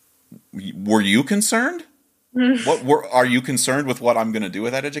 were you concerned? Are you concerned with what I'm going to do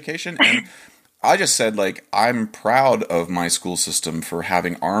with that education? And I just said, like, I'm proud of my school system for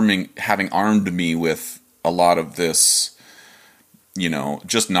having armed me with a lot of this,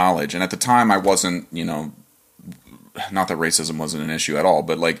 just knowledge. And at the time I wasn't, not that racism wasn't an issue at all,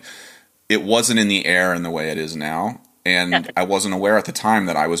 but like it wasn't in the air in the way it is now. And I wasn't aware at the time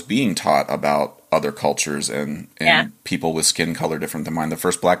that I was being taught about other cultures and people with skin color different than mine. The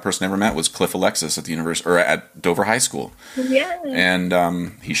first black person I ever met was Cliff Alexis at the university, or at Dover High School. Yeah.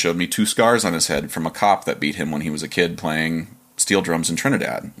 And he showed me 2 scars on his head from a cop that beat him when he was a kid playing steel drums in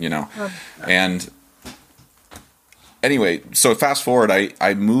Trinidad, Oh. And anyway, so fast forward, I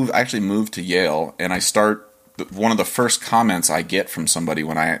actually moved to Yale, and I start, one of the first comments I get from somebody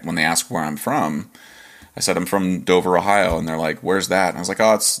when they ask where I'm from, I said, I'm from Dover, Ohio. And they're like, where's that? And I was like,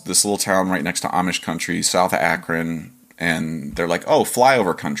 oh, it's this little town right next to Amish country, south of Akron. And they're like, oh,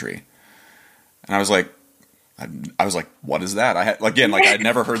 flyover country. And I was like, what is that? I'd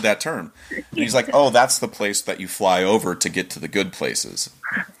never heard that term. And he's like, oh, that's the place that you fly over to get to the good places.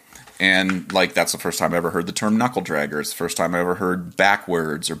 And like, that's the first time I ever heard the term knuckle dragger. It's the first time I ever heard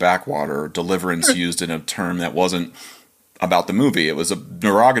backwards or backwater or deliverance used in a term that wasn't about the movie. It was a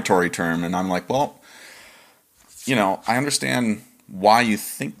derogatory term. And I'm like, well, I understand why you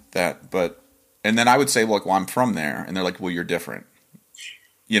think that, and then I would say, well, I'm from there. And they're like, well, you're different,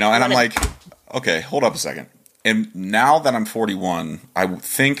 and I'm like, okay, hold up a second. And now that I'm 41, I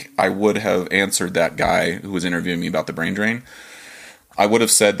think I would have answered that guy who was interviewing me about the brain drain. I would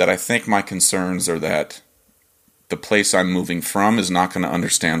have said that I think my concerns are that the place I'm moving from is not going to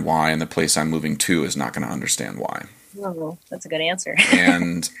understand why, and the place I'm moving to is not going to understand why. Oh, that's a good answer.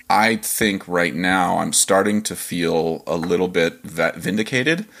 And I think right now I'm starting to feel a little bit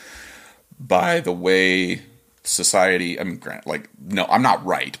vindicated by the way society, no, I'm not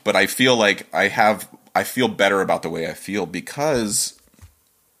right, but I feel like I feel better about the way I feel, because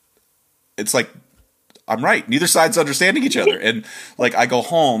it's like, I'm right. Neither side's understanding each other. And like, I go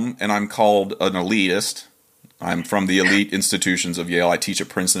home and I'm called an elitist. I'm from the elite institutions of Yale. I teach at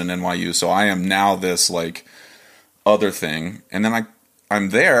Princeton and NYU. So I am now this like other thing. And then I'm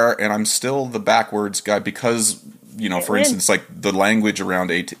there and I'm still the backwards guy because, for instance, like the language around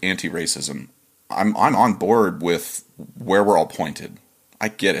anti-racism, I'm on board with where we're all pointed. I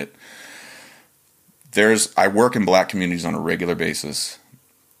get it. I work in black communities on a regular basis.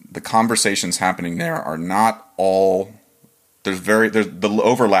 The conversations happening there are not all, the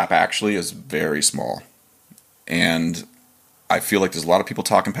overlap actually is very small. And I feel like there's a lot of people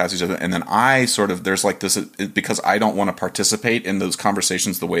talking past each other, and then I sort of, there's like this, because I don't want to participate in those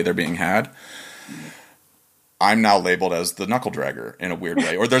conversations the way they're being had, I'm now labeled as the knuckle dragger in a weird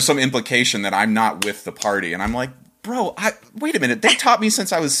way, or there's some implication that I'm not with the party, and I'm like, bro, wait a minute, they taught me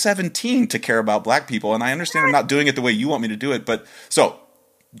since I was 17 to care about black people, and I understand I'm not doing it the way you want me to do it, but, so,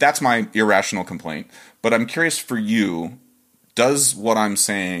 that's my irrational complaint, but I'm curious for you, does what I'm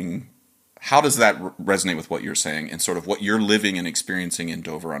saying, how does that resonate with what you're saying and sort of what you're living and experiencing in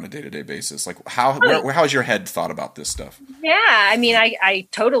Dover on a day-to-day basis? Like, how has your head thought about this stuff? Yeah, I mean, I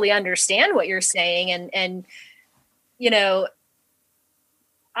totally understand what you're saying. And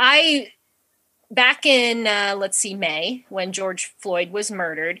I, back in, May, when George Floyd was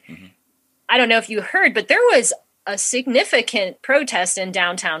murdered, mm-hmm. I don't know if you heard, but there was a significant protest in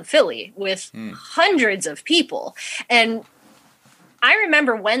downtown Philly with hundreds of people. And I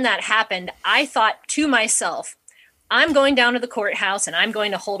remember when that happened, I thought to myself, I'm going down to the courthouse and I'm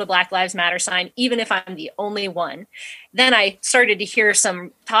going to hold a Black Lives Matter sign, even if I'm the only one. Then I started to hear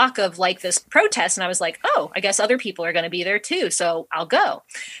some talk of like this protest, and I was like, oh, I guess other people are going to be there too, so I'll go.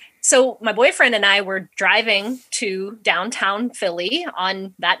 So my boyfriend and I were driving to downtown Philly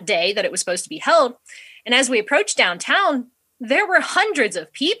on that day that it was supposed to be held. And as we approached downtown, there were hundreds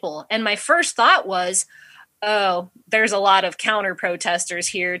of people. And my first thought was, oh, there's a lot of counter protesters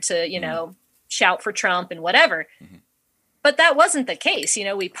here to, shout for Trump and whatever. Mm-hmm. But that wasn't the case.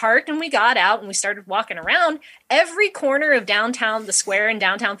 We parked and we got out and we started walking around. Every corner of downtown, the square in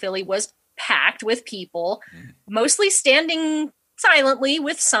downtown Philly was packed with people, mostly standing silently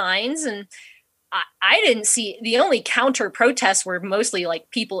with signs. And I didn't see, the only counter protests were mostly like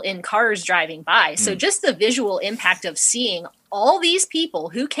people in cars driving by. So just the visual impact of seeing all these people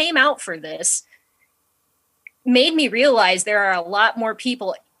who came out for this made me realize there are a lot more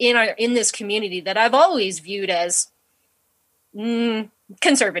people in this community that I've always viewed as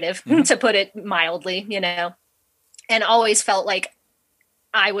conservative, to put it mildly, and always felt like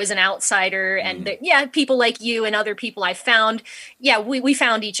I was an outsider. And people like you and other people I found, we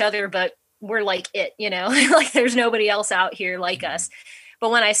found each other, but we're like like there's nobody else out here like us.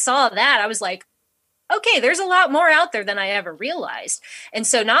 But when I saw that, I was like, okay, there's a lot more out there than I ever realized. And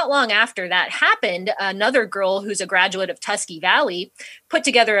so not long after that happened, another girl who's a graduate of Tuskegee Valley put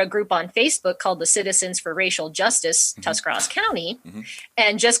together a group on Facebook called the Citizens for Racial Justice, Tuscarawas County,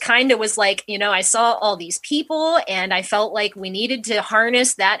 and just kind of was like, you know, I saw all these people and I felt like we needed to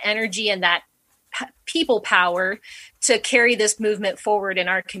harness that energy and that people power to carry this movement forward in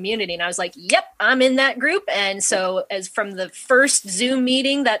our community. And I was like, yep, I'm in that group. And so as from the first Zoom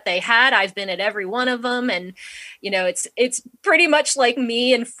meeting that they had, I've been at every one of them. And, you know, it's pretty much like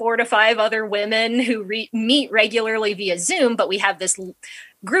me and 4 to 5 other women who meet regularly via Zoom, but we have this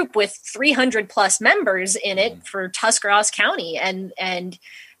group with 300 plus members in it for Tuscarawas County. And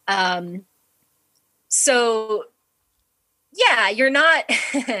so, yeah, you're not...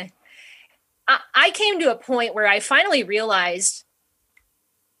 I came to a point where I finally realized,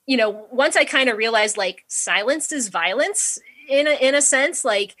 you know, once I kind of realized like silence is violence in a sense,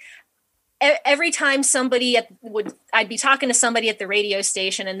 like every time I'd be talking to somebody at the radio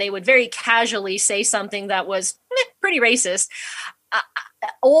station and they would very casually say something that was pretty racist.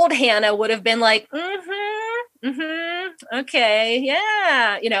 Old Hannah would have been like, okay,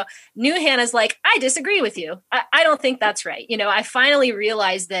 yeah. You know, new Hannah's like, I disagree with you. I don't think that's right. You know, I finally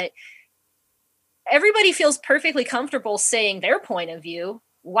realized that everybody feels perfectly comfortable saying their point of view.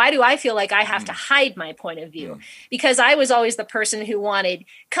 Why do I feel like I have to hide my point of view? Because I was always the person who wanted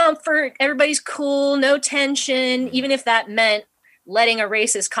comfort. Everybody's cool, no tension, even if that meant letting a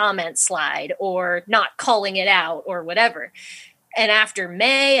racist comment slide or not calling it out or whatever. And after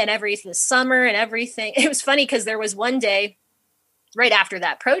May and the summer and everything, it was funny because there was one day right after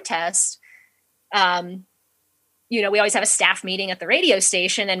that protest, you know, we always have a staff meeting at the radio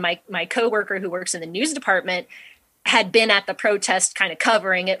station, and my coworker who works in the news department had been at the protest kind of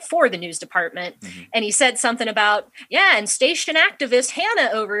covering it for the news department. And he said something about, yeah, and station activist Hannah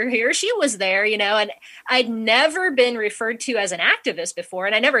over here, she was there, you know, and I'd never been referred to as an activist before.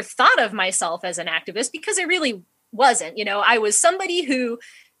 And I never thought of myself as an activist because I really wasn't, you know, I was somebody who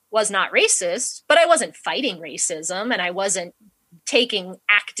was not racist, but I wasn't fighting racism and I wasn't taking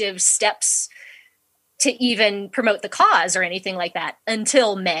active steps to even promote the cause or anything like that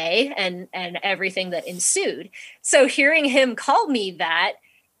until May and everything that ensued. So hearing him call me that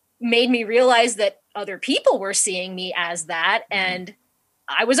made me realize that other people were seeing me as that. And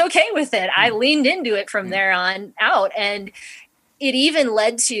I was okay with it. I leaned into it from there on out. And it even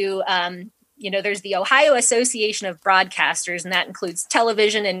led to, you know, there's the Ohio Association of Broadcasters, and that includes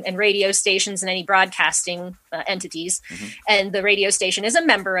television and radio stations and any broadcasting entities. And the radio station is a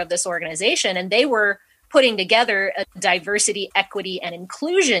member of this organization, and they were putting together a diversity, equity, and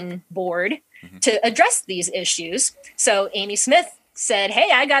inclusion board to address these issues. So Amy Smith said,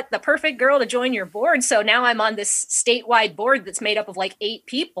 hey, I got the perfect girl to join your board. So now I'm on this statewide board that's made up of like 8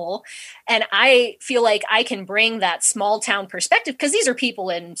 people. And I feel like I can bring that small town perspective because these are people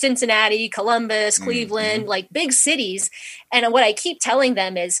in Cincinnati, Columbus, Cleveland, like big cities. And what I keep telling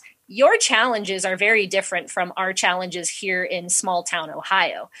them is, your challenges are very different from our challenges here in small town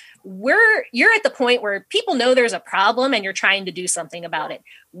Ohio. You're at the point where people know there's a problem and you're trying to do something about it.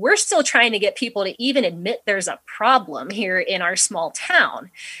 We're still trying to get people to even admit there's a problem here in our small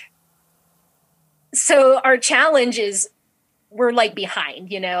town. So our challenge is we're like behind,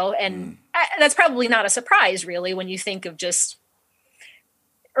 you know, and that's probably not a surprise really when you think of just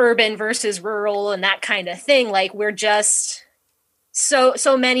urban versus rural and that kind of thing. Like we're just...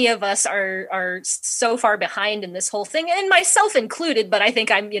 So many of us are so far behind in this whole thing, and myself included, but I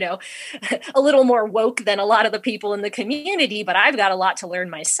think I'm, you know, a little more woke than a lot of the people in the community, but I've got a lot to learn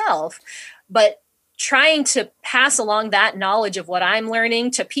myself. But trying to pass along that knowledge of what I'm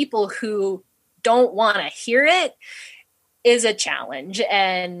learning to people who don't want to hear it is a challenge.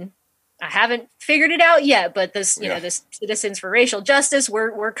 And I haven't figured it out yet, but this, you know, this Citizens for Racial Justice,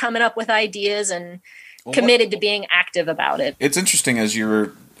 we're coming up with ideas and committed to being active about it. It's interesting as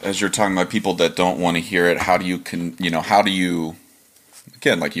you're talking about people that don't want to hear it. How do you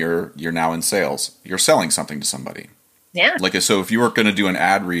again, like you're now in sales, you're selling something to somebody. Yeah. Like, so if you were going to do an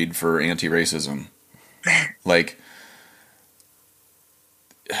ad read for anti-racism, like,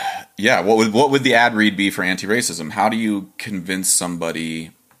 yeah, what would the ad read be for anti-racism? How do you convince somebody?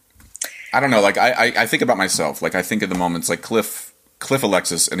 I don't know. Like I think about myself. Like I think of the moments like Cliff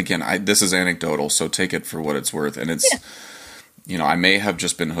Alexis, and again, this is anecdotal, so take it for what it's worth. And it's, you know, I may have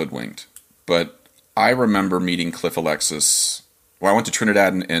just been hoodwinked, but I remember meeting Cliff Alexis. Well, I went to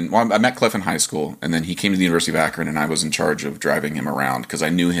Trinidad, I met Cliff in high school, and then he came to the University of Akron, and I was in charge of driving him around because I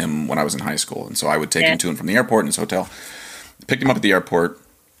knew him when I was in high school, and so I would take him to and from the airport and his hotel. Picked him up at the airport.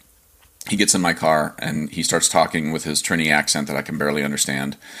 He gets in my car, and he starts talking with his Trini accent that I can barely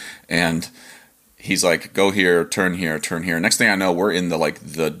understand, and he's like, go here, turn here, turn here. Next thing I know, we're in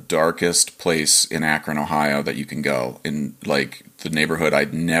the darkest place in Akron, Ohio that you can go, in like the neighborhood I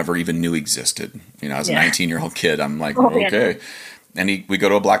never even knew existed. You know, as a 19-year-old kid, I'm like, okay. And we go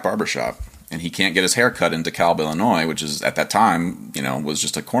to a black barber shop, and he can't get his hair cut in DeKalb, Illinois, which is at that time, you know, was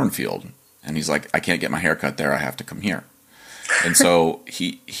just a cornfield. And he's like, I can't get my hair cut there. I have to come here. And so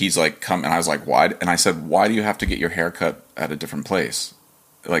he's like, come. And I was like, why? And I said, why do you have to get your hair cut at a different place?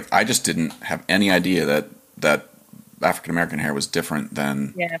 Like, I just didn't have any idea that African-American hair was different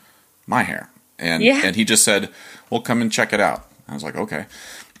than my hair. And he just said, well, come and check it out. I was like, okay.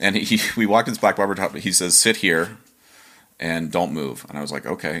 And we walked in this black barber shop. He says, sit here and don't move. And I was like,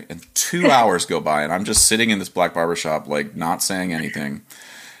 okay. And 2 hours go by, and I'm just sitting in this black barber shop, like, not saying anything.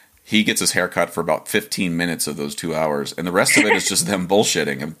 He gets his hair cut for about 15 minutes of those 2 hours. And the rest of it is just them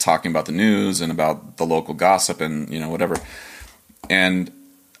bullshitting and talking about the news and about the local gossip and, you know, whatever. And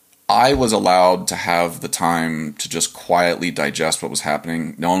I was allowed to have the time to just quietly digest what was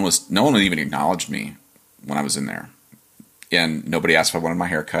happening. No one even acknowledged me when I was in there. And nobody asked if I wanted my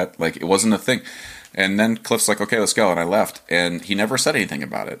hair cut. Like, it wasn't a thing. And then Cliff's like, okay, let's go. And I left. And he never said anything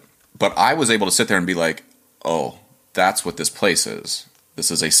about it. But I was able to sit there and be like, oh, that's what this place is. This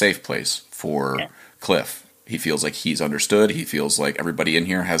is a safe place for Cliff. He feels like he's understood. He feels like everybody in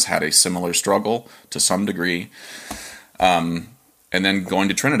here has had a similar struggle to some degree. And then going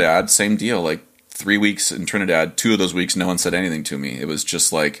to Trinidad, same deal. Like 3 weeks in Trinidad, 2 of those weeks, no one said anything to me. It was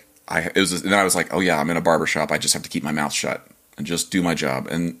just like, and then I was like, oh yeah, I'm in a barbershop. I just have to keep my mouth shut and just do my job.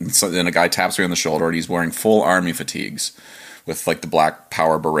 And so then a guy taps me on the shoulder, and he's wearing full army fatigues with like the black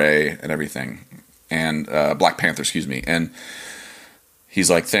power beret and everything, and Black Panther, excuse me. And he's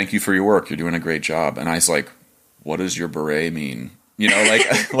like, thank you for your work. You're doing a great job. And I was like, what does your beret mean? You know,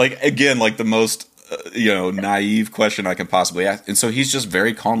 like, like again, like the most, naive question I can possibly ask. And so he's just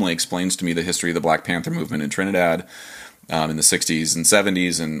very calmly explains to me the history of the Black Panther movement in Trinidad in the 60s and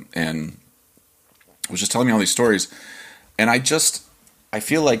 70s, and was just telling me all these stories. And I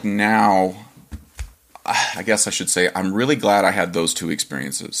feel like now, I guess I should say, I'm really glad I had those 2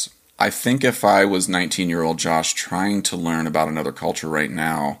 experiences. I think if I was 19-year-old Josh trying to learn about another culture right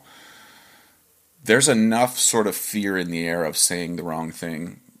now, there's enough sort of fear in the air of saying the wrong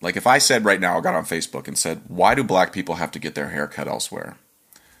thing. Like if I said right now, I got on Facebook and said, why do black people have to get their hair cut elsewhere?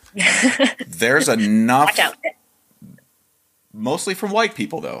 There's enough, mostly from white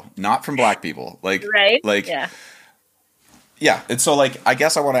people though, not from black people. Like, right? Like, yeah. And so like, I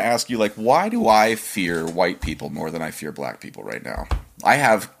guess I want to ask you, like, why do I fear white people more than I fear black people right now?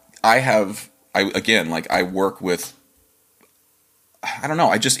 I work with, I don't know,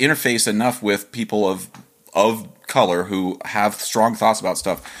 I just interface enough with people of color who have strong thoughts about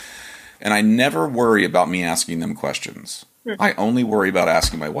stuff. And I never worry about me asking them questions. I only worry about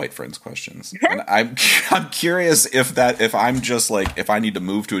asking my white friends questions. And I'm curious if I'm just like, if I need to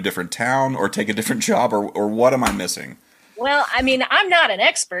move to a different town or take a different job or what am I missing? Well, I mean, I'm not an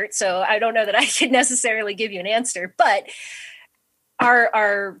expert, so I don't know that I could necessarily give you an answer, but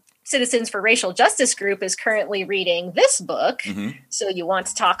our Citizens for Racial Justice group is currently reading this book. So you want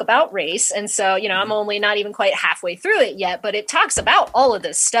to talk about race. And so, I'm only not even quite halfway through it yet, but it talks about all of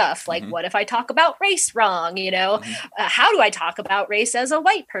this stuff. Like, what if I talk about race wrong? How do I talk about race as a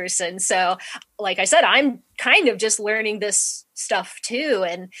white person? So like I said, I'm kind of just learning this stuff too.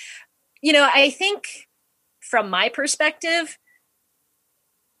 And, I think from my perspective,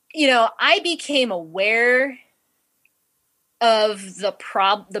 I became aware of the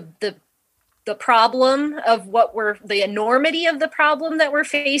problem of the enormity of the problem that we're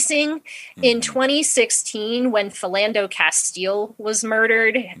facing in 2016 when Philando Castile was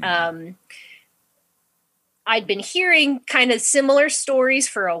murdered. I'd been hearing kind of similar stories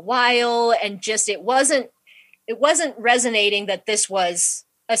for a while, and just it wasn't resonating that this was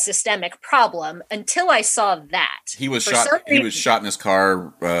a systemic problem until I saw that. He was shot. He was shot in his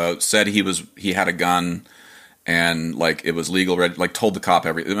car. Said he had a gun. And like it was legal, like told the cop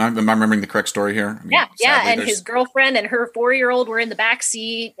everything. Am I remembering the correct story here? I mean, and his girlfriend and her 4-year-old were in the back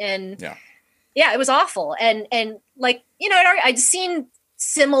seat, and it was awful. And like I'd seen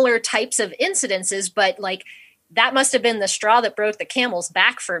similar types of incidences, but like that must have been the straw that broke the camel's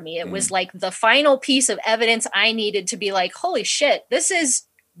back for me. It was like the final piece of evidence I needed to be like, holy shit, this is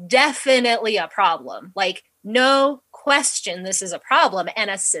definitely a problem. Like no question, this is a problem and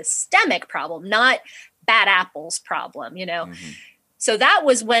a systemic problem, not bad apples problem, So that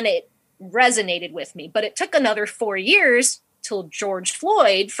was when it resonated with me. But it took another 4 years till George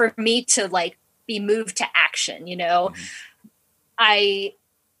Floyd for me to like be moved to action. I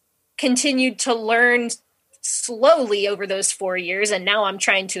continued to learn slowly over those 4 years. And now I'm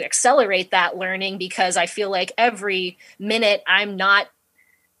trying to accelerate that learning because I feel like every minute I'm not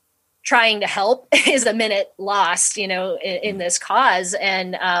trying to help is a minute lost, in this cause.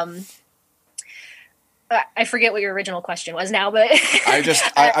 And I forget what your original question was now, but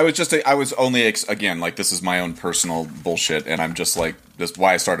I was only again, like, this is my own personal bullshit, and I'm just like, this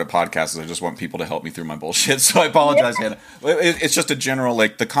why I started a podcast is I just want people to help me through my bullshit. So I apologize, Hannah. It's just a general,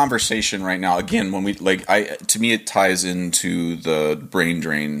 like, the conversation right now. Again, when we to me it ties into the brain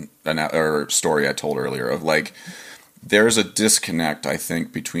drain or story I told earlier of, like, there's a disconnect, I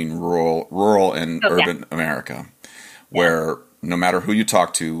think, between rural and urban America, where no matter who you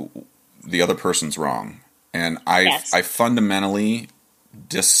talk to, the other person's wrong. And I fundamentally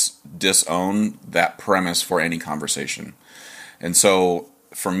disown that premise for any conversation. And so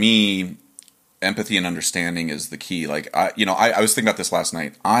for me, empathy and understanding is the key. Like, I was thinking about this last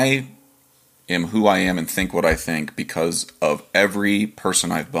night. I am who I am and think what I think because of every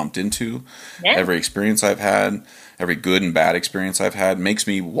person I've bumped into, every experience I've had, every good and bad experience I've had makes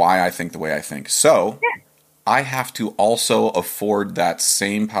me why I think the way I think. So I have to also afford that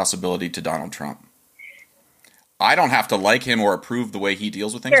same possibility to Donald Trump. I don't have to like him or approve the way he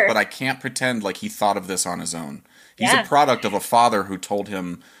deals with things, but I can't pretend like he thought of this on his own. He's a product of a father who told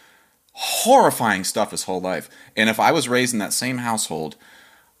him horrifying stuff his whole life. And if I was raised in that same household,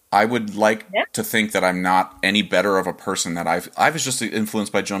 I would like to think that I'm not any better of a person that I was just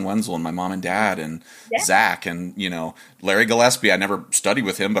influenced by Joan Wenzel and my mom and dad and Zach and, Larry Gillespie. I never studied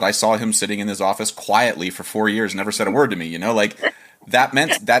with him, but I saw him sitting in his office quietly for 4 years, never said a word to me, like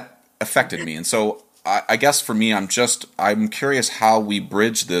that affected me. And so I guess for me, I'm curious how we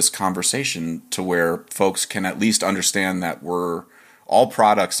bridge this conversation to where folks can at least understand that we're all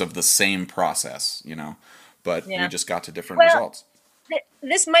products of the same process, but we just got to different results.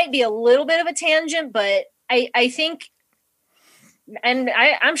 This might be a little bit of a tangent, but I think, and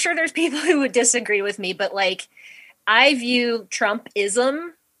I'm sure there's people who would disagree with me, but, like, I view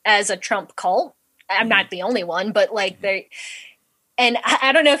Trumpism as a Trump cult. I'm not the only one, but, like, and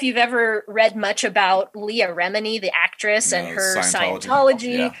I don't know if you've ever read much about Leah Remini, the actress, and her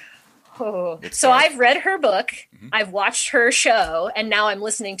Scientology. Yeah. Oh. So I've read her book, I've watched her show, and now I'm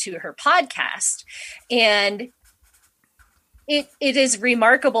listening to her podcast. And it is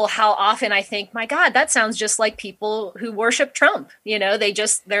remarkable how often I think, my God, that sounds just like people who worship Trump.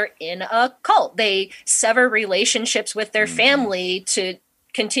 They're in a cult. They sever relationships with their family to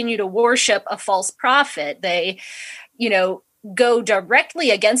continue to worship a false prophet. They, go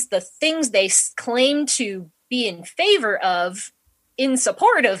directly against the things they claim to be in favor of in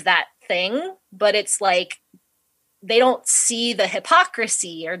support of that thing. But it's like, they don't see the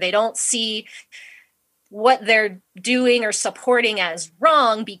hypocrisy, or they don't see what they're doing or supporting as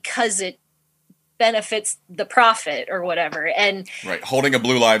wrong because it benefits the prophet or whatever. And holding a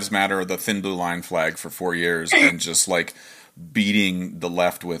Blue Lives Matter, the Thin Blue Line flag for 4 years and just, like, beating the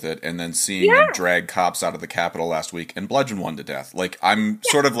left with it, and then seeing them drag cops out of the Capitol last week and bludgeon one to death. Like, I'm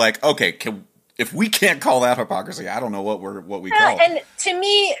sort of like, okay, if we can't call that hypocrisy, I don't know what we call it. And to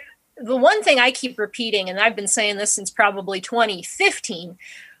me, the one thing I keep repeating, and I've been saying this since probably 2015,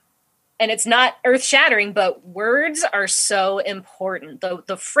 and it's not earth-shattering, but words are so important.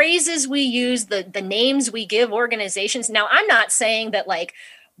 The phrases we use, the names we give organizations. Now, I'm not saying that, like,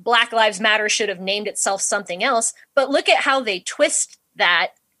 Black Lives Matter should have named itself something else, but look at how they twist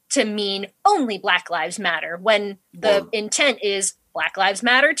that to mean only Black Lives Matter when the intent is Black Lives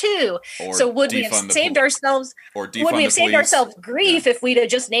Matter too. So would we have saved ourselves grief if we'd have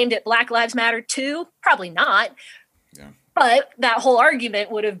just named it Black Lives Matter too? Probably not. Yeah. But that whole argument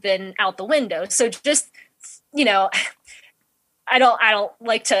would have been out the window. So just, I don't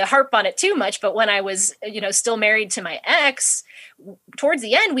like to harp on it too much, but when I was, still married to my ex, towards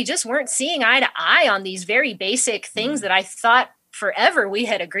the end, we just weren't seeing eye to eye on these very basic things that I thought forever we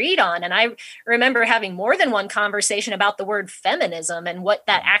had agreed on. And I remember having more than one conversation about the word feminism and what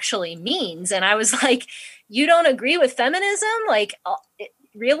that actually means. And I was like, you don't agree with feminism? Like,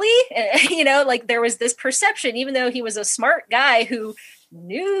 really? Like, there was this perception, even though he was a smart guy who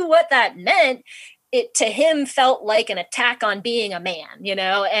knew what that meant, it to him felt like an attack on being a man,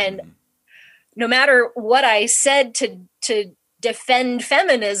 and no matter what I said to defend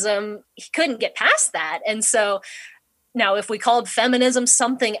feminism, he couldn't get past that. And so now, if we called feminism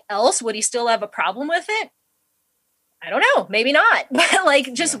something else, would he still have a problem with it? I don't know, maybe not. But,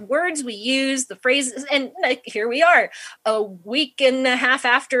 like, just words we use, the phrases, and, like, here we are a week and a half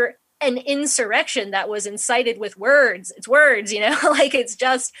after an insurrection that was incited with words. It's words, like, it's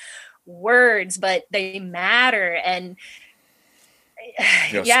just words, but they matter. And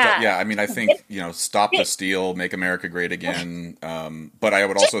Yeah. Yeah. I mean, I think, stop the steal, make America great again. But I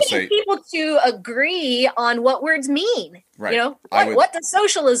would Just also getting say, people to agree on what words mean. right. What does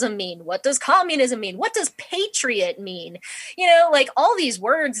socialism mean? What does communism mean? What does patriot mean? Like all these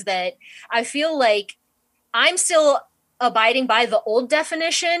words that I feel like I'm still abiding by the old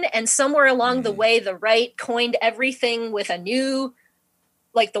definition, and somewhere along the way, the right coined everything with a new,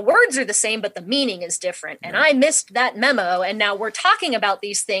 like the words are the same, but the meaning is different. And I missed that memo. And now we're talking about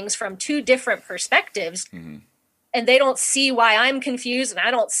these things from two different perspectives. Mm-hmm. And they don't see why I'm confused, and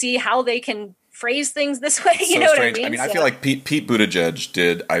I don't see how they can phrase things this way. You know strange. What I mean? I feel like Pete Buttigieg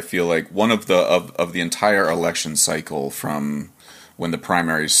did. I feel like one of the of the entire election cycle from when the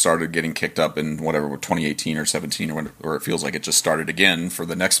primaries started getting kicked up in whatever 2018 or 17 or it feels like it just started again for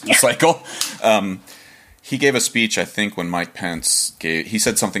the next cycle. He gave a speech, I think, when Mike Pence he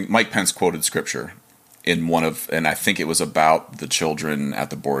said something. Mike Pence quoted scripture in and I think it was about the children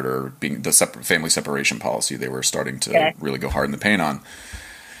at the border being the family separation policy they were starting to really go hard in the paint on.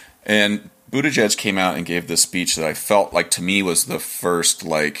 And Buttigieg came out and gave this speech that I felt like to me was the first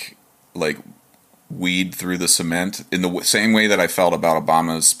like weed through the cement in the same way that I felt about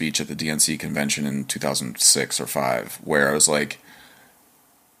Obama's speech at the DNC convention in 2006 or 5, where I was like,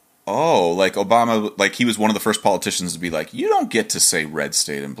 oh, like Obama, like he was one of the first politicians to be like, you don't get to say red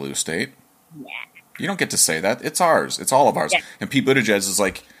state and blue state. Yeah. You don't get to say that. It's ours. It's all of ours. Yeah. And Pete Buttigieg is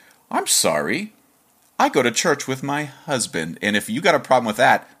like, I'm sorry. I go to church with my husband. And if you got a problem with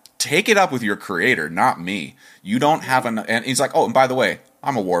that, take it up with your creator, not me. You don't have and he's like, oh, and by the way,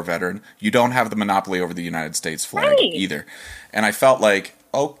 I'm a war veteran. You don't have the monopoly over the United States flag either. And I felt like,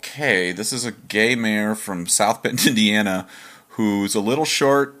 okay, this is a gay mayor from South Bend, Indiana, who's a little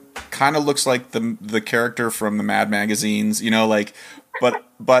short, kind of looks like the character from the Mad magazines,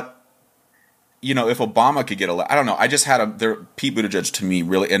 but if Obama could get elected, I don't know. I just had Pete Buttigieg to me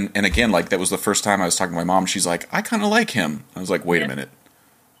really, and again, like that was the first time I was talking to my mom. She's like, I kind of like him. I was like, wait a minute.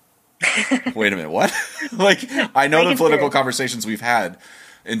 Wait a minute, what? Like, I know the political conversations we've had.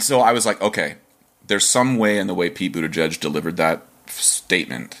 And so I was like, okay, there's some way in the way Pete Buttigieg delivered that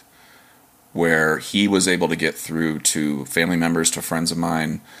statement where he was able to get through to family members, to friends of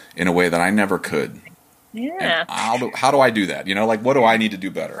mine in a way that I never could. Yeah. And how do I do that? What do I need to do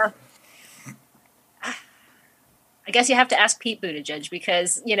better? I guess you have to ask Pete Buttigieg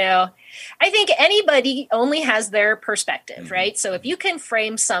because, I think anybody only has their perspective, right? So if you can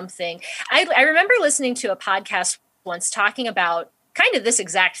frame something, I remember listening to a podcast once talking about kind of this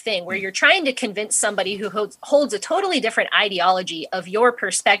exact thing where you're trying to convince somebody who holds a totally different ideology of your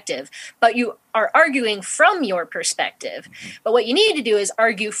perspective, but you are arguing from your perspective. But what you need to do is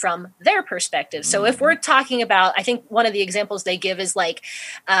argue from their perspective. So if we're talking about, I think one of the examples they give is like,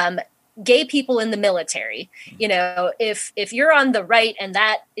 gay people in the military. If you're on the right and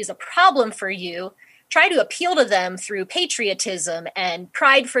that is a problem for you, try to appeal to them through patriotism and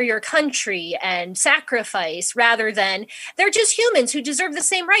pride for your country and sacrifice rather than they're just humans who deserve the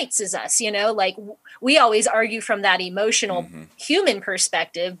same rights as us. Like we always argue from that emotional human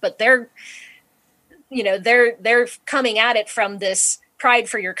perspective, but they're coming at it from this pride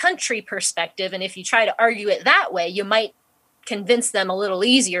for your country perspective. And if you try to argue it that way, you might convince them a little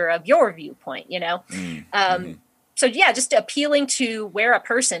easier of your viewpoint, So yeah, just appealing to where a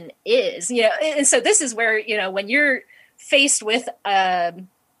person is, and so this is where, when you're faced with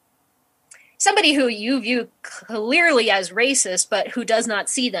somebody who you view clearly as racist, but who does not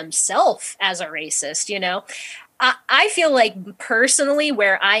see themselves as a racist, I feel like personally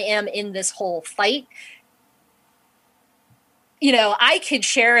where I am in this whole fight, I could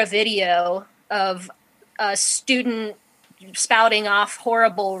share a video of a student spouting off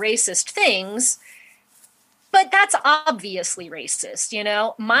horrible racist things, but that's obviously racist.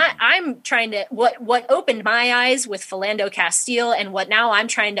 I'm trying to, what opened my eyes with Philando Castile and what now I'm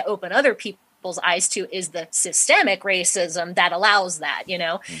trying to open other people's eyes to is the systemic racism that allows that,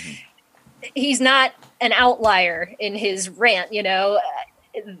 He's not an outlier in his rant,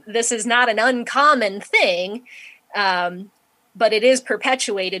 this is not an uncommon thing, but it is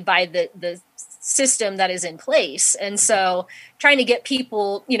perpetuated by the system that is in place. And so trying to get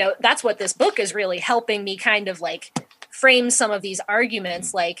people, that's what this book is really helping me kind of like frame some of these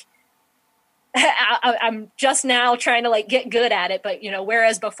arguments. Like I'm just now trying to like get good at it, but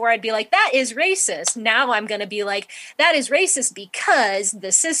whereas before I'd be like, that is racist. Now I'm going to be like, that is racist because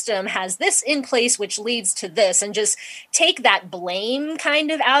the system has this in place, which leads to this, and just take that blame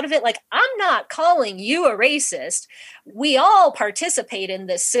kind of out of it. Like, I'm not calling you a racist. We all participate in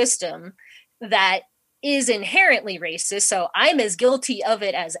this system that is inherently racist, so I'm as guilty of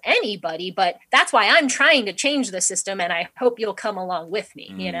it as anybody, but that's why I'm trying to change the system, and I hope you'll come along with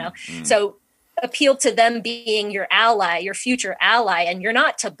me, you know? So appeal to them being your ally, your future ally, and you're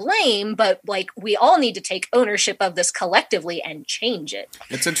not to blame, but like we all need to take ownership of this collectively and change it.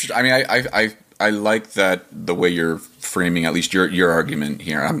 It's interesting. I mean, I like that the way you're framing at least your argument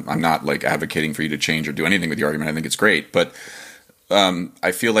here. I'm not like advocating for you to change or do anything with your argument. I think it's great, but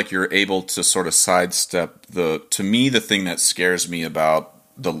I feel like you're able to sort of sidestep to me, the thing that scares me about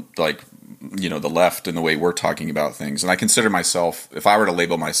the left and the way we're talking about things. And I consider myself, if I were to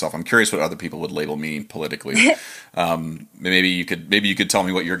label myself, I'm curious what other people would label me politically. Maybe you could tell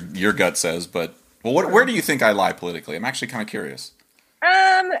me what your gut says, but where do you think I lie politically? I'm actually kind of curious.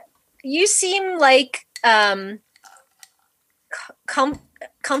 You seem like,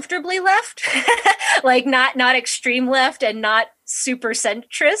 comfortably left, like not extreme left and not super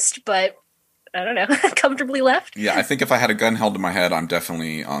centrist, but I don't know, comfortably left. Yeah, I think if I had a gun held to my head, I'm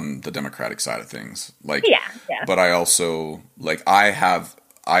definitely on the Democratic side of things. Like, yeah. But I also like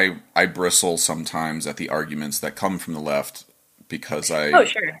I bristle sometimes at the arguments that come from the left because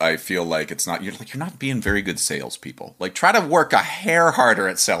I feel like it's not you're not being very good salespeople. Like, try to work a hair harder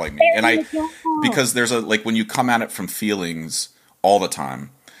at selling me, because there's when you come at it from feelings all the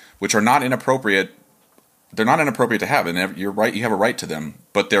time, which are not inappropriate. They're not inappropriate to have, and you're right. You have a right to them,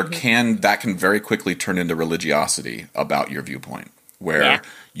 but that can very quickly turn into religiosity about your viewpoint, where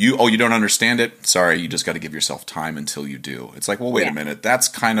you don't understand it. Sorry, you just got to give yourself time until you do. It's like, well, wait a minute. That's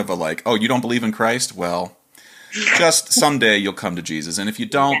kind of you don't believe in Christ? Well, just someday you'll come to Jesus, and if you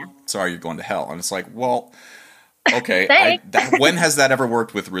don't, sorry, you're going to hell. And it's like, well, okay. When has that ever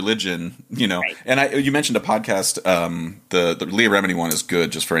worked with religion? You know, right. And you mentioned a podcast. The Leah Remini one is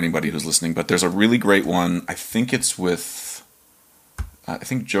good, just for anybody who's listening. But there's a really great one. I think it's with. I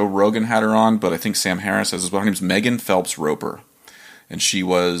think Joe Rogan had her on, but I think Sam Harris has as well. Her name's Megan Phelps Roper, and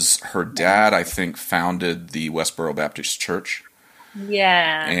her dad, I think, founded the Westboro Baptist Church.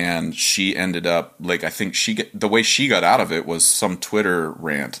 Yeah. And she ended up I think the way she got out of it was some Twitter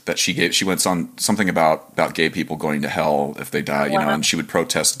rant that she gave. She went on something about gay people going to hell if they die, and she would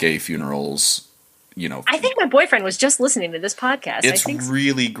protest gay funerals, I think my boyfriend was just listening to this podcast. It's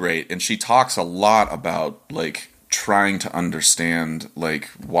really great. And she talks a lot about trying to understand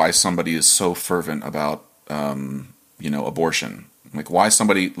why somebody is so fervent about abortion. Why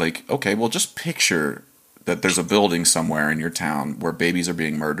somebody okay, well, just picture that there's a building somewhere in your town where babies are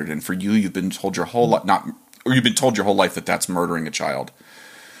being murdered, and for you've been told your whole life that that's murdering a child.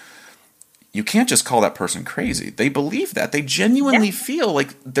 You can't just call that person crazy. They believe that. They genuinely feel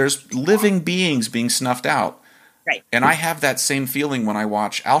like there's living beings being snuffed out. Right. And I have that same feeling when I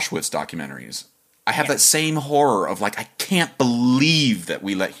watch Auschwitz documentaries. I have that same horror of I can't believe that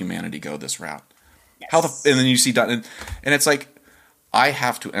we let humanity go this route. Yes. And then you see, and it's I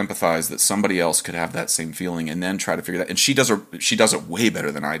have to empathize that somebody else could have that same feeling and then try to figure that. And she does it way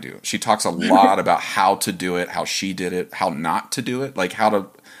better than I do. She talks a lot about how to do it, how she did it, how not to do it,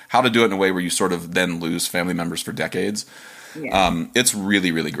 how to do it in a way where you sort of then lose family members for decades. Yeah. It's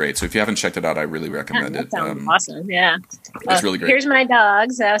really, really great. So if you haven't checked it out, I really recommend it. Sounds awesome. Yeah. It's really great. Here's my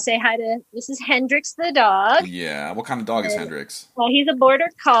dogs. I'll say hi to, this is Hendrix the dog. Yeah. What kind of dog is Hendrix? Well, he's a border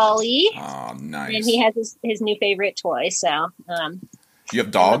collie. Oh, nice. And he has his new favorite toy. So, you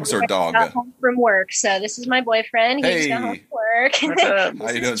have dogs or dog? Got home from work. So this is my boyfriend. He just got home from work. What's up? How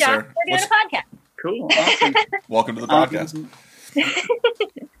you doing, John. sir? We're doing a podcast. Cool. Awesome. Welcome to the podcast.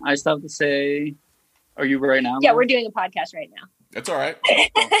 I still have to say, are you right now? Yeah, we're doing a podcast right now. It's all right.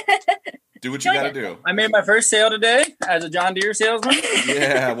 Do what you got to do. I made my first sale today as a John Deere salesman.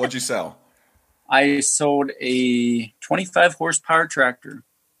 Yeah. What'd you sell? I sold a 25 horsepower tractor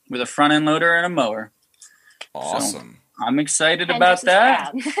with a front end loader and a mower. Awesome. So I'm excited about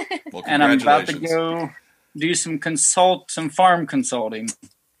that. Well, and I'm about to go do some farm consulting.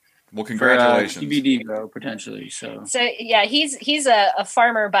 Well, congratulations. For CBD grow potentially. So yeah, he's a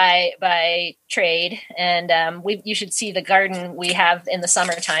farmer by trade, and you should see the garden we have in the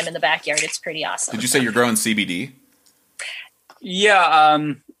summertime in the backyard. It's pretty awesome. Did you say you're growing CBD?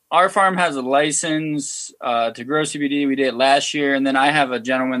 Yeah, our farm has a license to grow CBD. We did it last year, and then I have a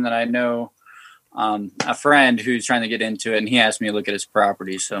gentleman that I know, a friend who's trying to get into it, and he asked me to look at his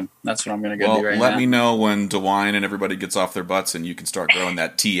property, so that's what I'm going to go do right now. Let me know when DeWine and everybody gets off their butts and you can start growing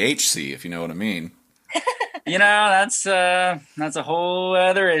that THC, if you know what I mean. That's a whole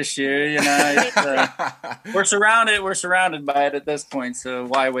other issue. We're surrounded by it at this point, so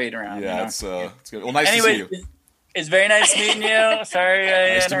why wait around? Yeah, it's good. Well, nice to see you. It's very nice meeting you. Sorry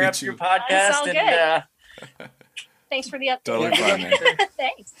I interrupted your podcast. Thanks for the update. Totally fine, man.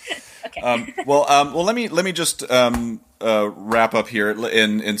 Thanks. Okay. Well, let me just wrap up here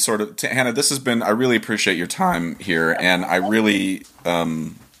in sort of Hannah. This has been. I really appreciate your time here, and I really.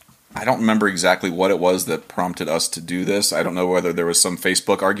 I don't remember exactly what it was that prompted us to do this. I don't know whether there was some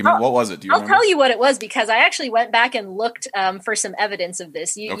Facebook argument. What was it? Do you remember? I'll tell you what it was, because I actually went back and looked for some evidence of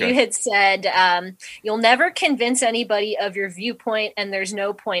this. You had said you'll never convince anybody of your viewpoint, and there's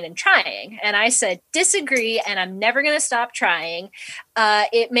no point in trying. And I said, disagree, and I'm never going to stop trying.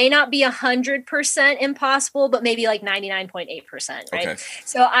 It may not be 100% impossible, but maybe like 99.8%, right? Okay.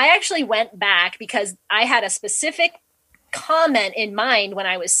 So I actually went back because I had a specific comment in mind when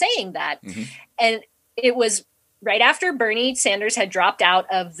I was saying that. Mm-hmm. And it was right after Bernie Sanders had dropped out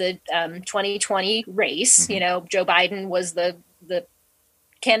of the 2020 race. Mm-hmm. You know, Joe Biden was the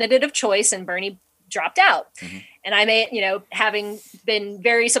candidate of choice and Bernie dropped out. Mm-hmm. And I may, having been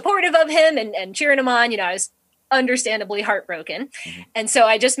very supportive of him and cheering him on, I was understandably heartbroken. Mm-hmm. And so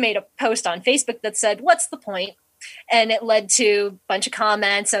I just made a post on Facebook that said, what's the point? And it led to a bunch of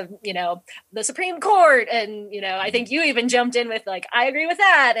comments of, the Supreme Court. And, I think you even jumped in with like, I agree with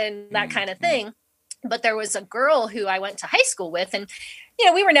that and that kind of thing. But there was a girl who I went to high school with, and,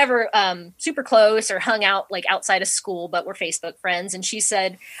 we were never super close or hung out like outside of school, but we're Facebook friends. And she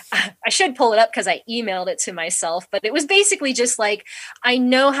said, I should pull it up because I emailed it to myself, but it was basically just like, I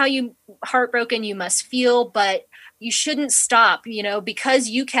know how heartbroken you must feel, but you shouldn't stop, because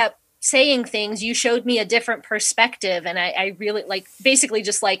you kept saying things, you showed me a different perspective. And I really basically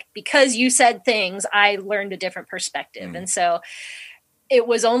just because you said things, I learned a different perspective. Mm. And so it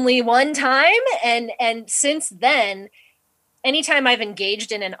was only one time. And since then, anytime I've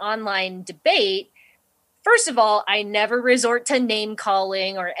engaged in an online debate, first of all, I never resort to name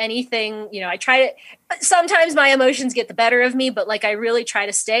calling or anything. I try to, sometimes my emotions get the better of me, but I really try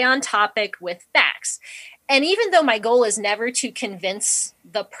to stay on topic with facts. And even though my goal is never to convince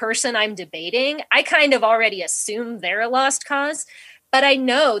the person I'm debating, I kind of already assume they're a lost cause. But I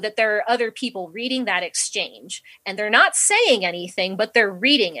know that there are other people reading that exchange and they're not saying anything, but they're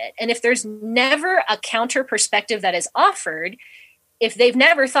reading it. And if there's never a counter perspective that is offered, if they've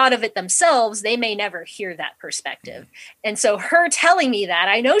never thought of it themselves, they may never hear that perspective. And so her telling me that,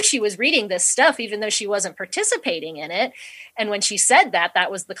 I know she was reading this stuff, even though she wasn't participating in it. And when she said that,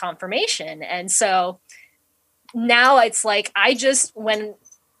 that was the confirmation. And so now it's I just, when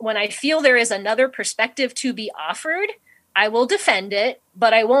I feel there is another perspective to be offered, I will defend it,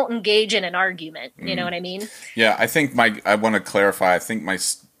 but I won't engage in an argument. You know what I mean? Yeah, I think I want to clarify.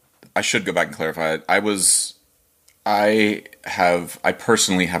 I should go back and clarify it. I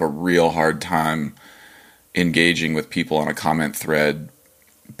personally have a real hard time engaging with people on a comment thread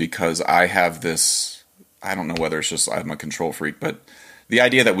because I have this, I don't know whether it's just I'm a control freak, but the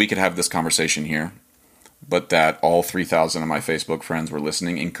idea that we could have this conversation here, but that all 3,000 of my Facebook friends were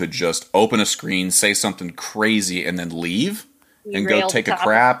listening and could just open a screen, say something crazy, and then leave and go take a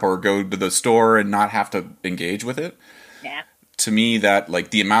crap or go to the store and not have to engage with it. Yeah. To me, that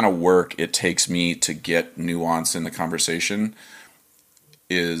the amount of work it takes me to get nuance in the conversation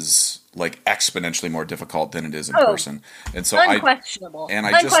is exponentially more difficult than it is in person. And so unquestionable.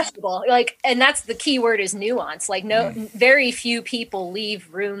 Unquestionable. And that's the key word is nuance. Very few people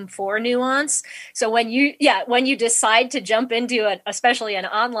leave room for nuance. So when you decide to jump into especially an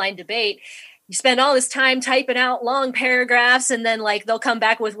online debate, you spend all this time typing out long paragraphs and then they'll come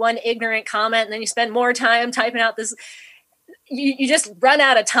back with one ignorant comment and then you spend more time typing out this. You just run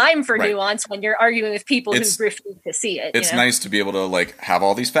out of time for nuance when you're arguing with people who refuse to see it. It's nice to be able to have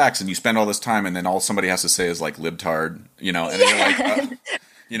all these facts and you spend all this time and then all somebody has to say is libtard, and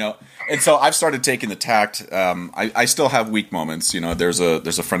you're and so I've started taking the tact. I still have weak moments. There's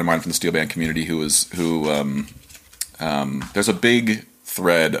a friend of mine from the steel band community there's a big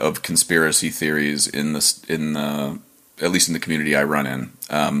thread of conspiracy theories in at least in the community I run in.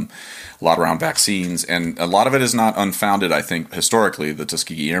 A lot around vaccines, and a lot of it is not unfounded, I think, historically, the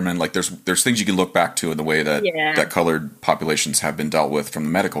Tuskegee Airmen. There's things you can look back to in the way that that colored populations have been dealt with from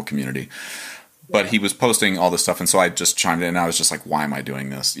the medical community. But he was posting all this stuff, and so I just chimed in, and I was just why am I doing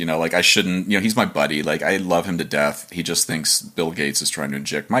this? I shouldn't, he's my buddy. I love him to death. He just thinks Bill Gates is trying to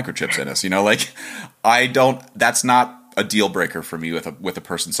inject microchips in us. That's not a deal breaker for me with a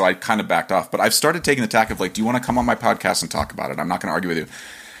person. So I kind of backed off. But I've started taking the tack of do you want to come on my podcast and talk about it? I'm not going to argue with you.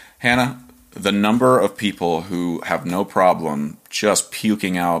 Hannah, the number of people who have no problem just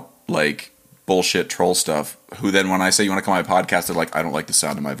puking out bullshit troll stuff, who then when I say you want to come on my podcast, they're I don't like the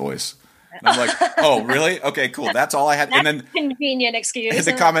sound of my voice. And I'm like, oh, really? Okay, cool. That's all I had. That's and then convenient excuse.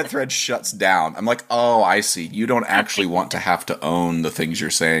 the comment thread shuts down. I'm like, oh, I see. You don't actually want to have to own the things you're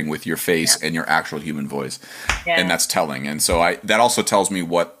saying with your face and your actual human voice. Yeah. And that's telling. And so that also tells me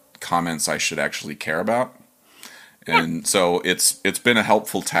what comments I should actually care about. And so it's been a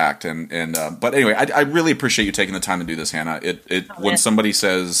helpful tact. But anyway, I really appreciate you taking the time to do this, Hannah. When somebody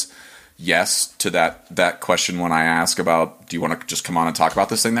says yes to that question when I ask about, do you want to just come on and talk about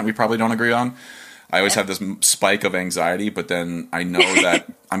this thing that we probably don't agree on? I always have this spike of anxiety, but then I know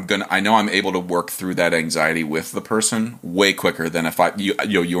that I'm able to work through that anxiety with the person way quicker than if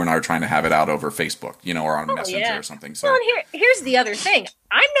you and I are trying to have it out over Facebook, or on Messenger or something. So, well, and here's the other thing.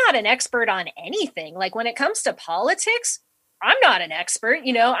 I'm not an expert on anything. Like when it comes to politics, I'm not an expert.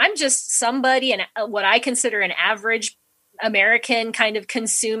 I'm just somebody, and what I consider an average American, kind of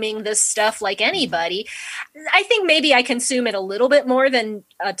consuming this stuff like anybody. I think maybe I consume it a little bit more than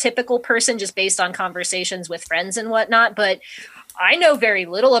a typical person just based on conversations with friends and whatnot. But I know very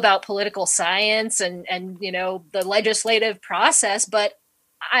little about political science and the legislative process. But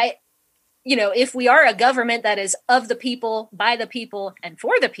if we are a government that is of the people, by the people, and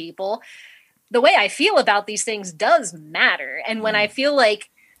for the people, the way I feel about these things does matter. And when I feel like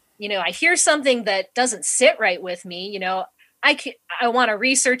I hear something that doesn't sit right with me, I want to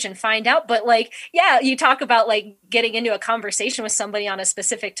research and find out. But you talk about getting into a conversation with somebody on a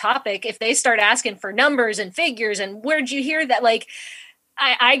specific topic. If they start asking for numbers and figures and where'd you hear that?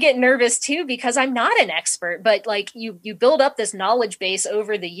 I get nervous too, because I'm not an expert, but you build up this knowledge base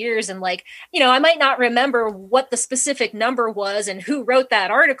over the years. And I might not remember what the specific number was and who wrote that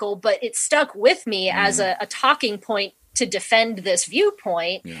article, but it stuck with me as a talking point to defend this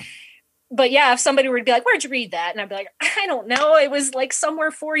viewpoint. Yeah. But if somebody were to be like, where'd you read that? And I'd be like, I don't know. It was somewhere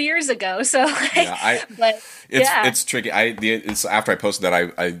 4 years ago. So, it's tricky. It's after I posted that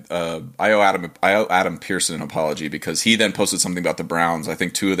I owe Adam Pearson an apology, because he then posted something about the Browns. I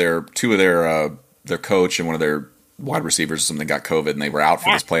think two of their coach and one of their wide receivers or something got COVID and they were out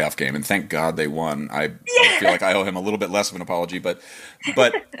for this playoff game, and thank God they won. I feel like I owe him a little bit less of an apology, but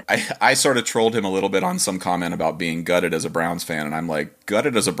I sort of trolled him a little bit on some comment about being gutted as a Browns fan, and I'm like,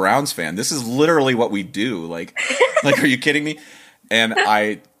 gutted as a Browns fan? This is literally what we do. Like, are you kidding me? And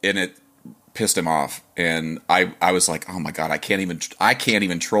it pissed him off, and I was like, oh my God, I can't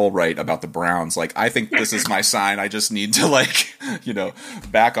even troll right about the Browns. I think this is my sign. I just need to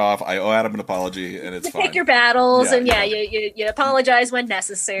back off. I owe Adam an apology, and it's fine. Pick your battles, you apologize when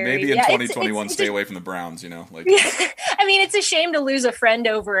necessary. Maybe in 2021, stay away from the Browns. I mean, it's a shame to lose a friend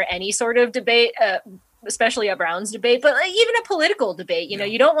over any sort of debate. Especially a Browns debate, but even a political debate,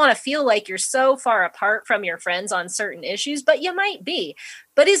 you don't want to feel like you're so far apart from your friends on certain issues, but you might be.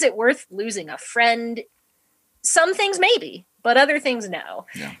 But is it worth losing a friend? Some things maybe, but other things no.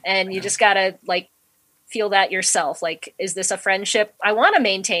 Yeah. And you just got to feel that yourself. Is this a friendship I want to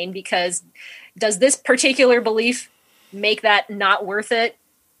maintain? Because does this particular belief make that not worth it?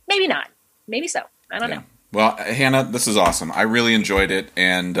 Maybe not.Maybe so. I don't know. Well, Hannah, this is awesome. I really enjoyed it,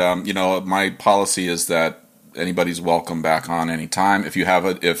 and my policy is that anybody's welcome back on anytime. If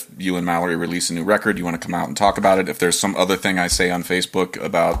you and Mallory release a new record, you want to come out and talk about it. If there's some other thing I say on Facebook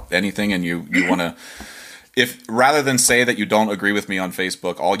about anything, and you want to, if rather than say that you don't agree with me on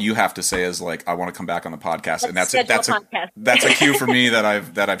Facebook, all you have to say is I want to come back on the podcast, and that's a cue for me that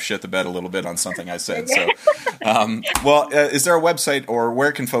I've shit the bed a little bit on something I said. So, is there a website, or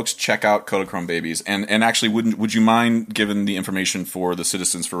where can folks check out Kodachrome Babies? And actually, would you mind giving the information for the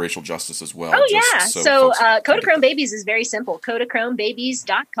Citizens for Racial Justice as well? Oh yeah. So Kodachrome Babies is very simple.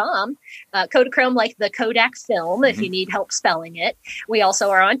 KodachromeBabies.com. Kodachrome, like the Kodak film, if you need help spelling it. We also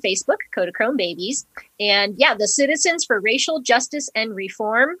are on Facebook, Kodachrome Babies. And the Citizens for Racial Justice and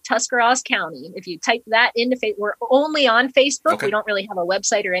Reform, Tuscarawas County. If you type that into Facebook, we're only on Facebook. Okay. We don't really have a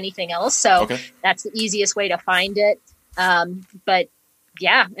website or anything else. So that's the easiest way to find it. But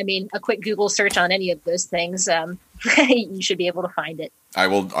a quick Google search on any of those things, you should be able to find it. I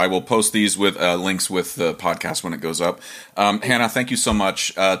will post these with links with the podcast when it goes up. Hannah, thank you so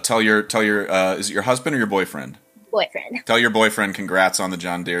much. Tell your is it your husband or your boyfriend? Boyfriend. Tell your boyfriend congrats on the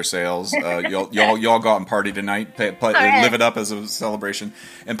John Deere sales. Y'all go out and party tonight. Live it up as a celebration.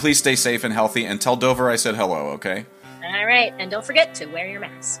 And please stay safe and healthy. And tell Dover I said hello, okay? All right. And don't forget to wear your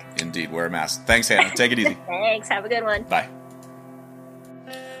mask. Indeed, wear a mask. Thanks, Hannah. Take it easy. Thanks. Have a good one. Bye.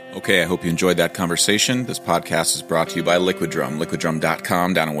 Okay, I hope you enjoyed that conversation. This podcast is brought to you by Liquid Drum,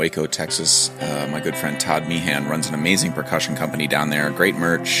 liquiddrum.com down in Waco, Texas. My good friend Todd Meehan runs an amazing percussion company down there. Great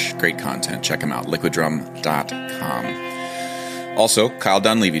merch, great content. Check him out, liquiddrum.com. Also, Kyle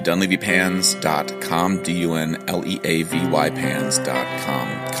Dunleavy, DunleavyPans.com, DUNLEAVY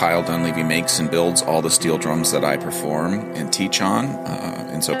Pans.com. Kyle Dunleavy makes and builds all the steel drums that I perform and teach on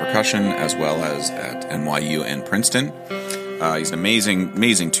in So Percussion, as well as at NYU and Princeton. He's an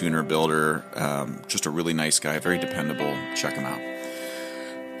amazing tuner, builder, just a really nice guy, very dependable. Check him out.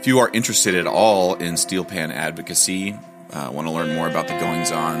 If you are interested at all in steel pan advocacy, want to learn more about the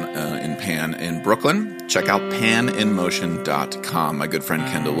goings-on in Pan in Brooklyn, check out paninmotion.com. My good friend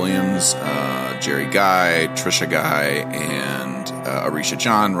Kendall Williams, Jerry Guy, Trisha Guy, and Arisha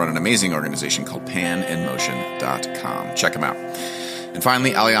John run an amazing organization called paninmotion.com. Check them out. And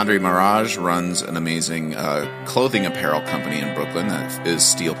finally, Alejandro Mirage runs an amazing clothing apparel company in Brooklyn that is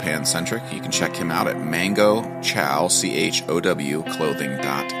steel pan-centric. You can check him out at mangochow, CHOW,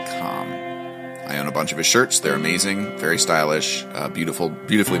 clothing.com. I own a bunch of his shirts. They're amazing, very stylish,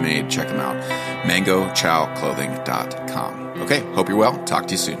 beautifully made. Check them out. mangochowclothing.com. Okay, hope you're well. Talk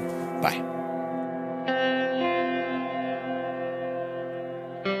to you soon. Bye.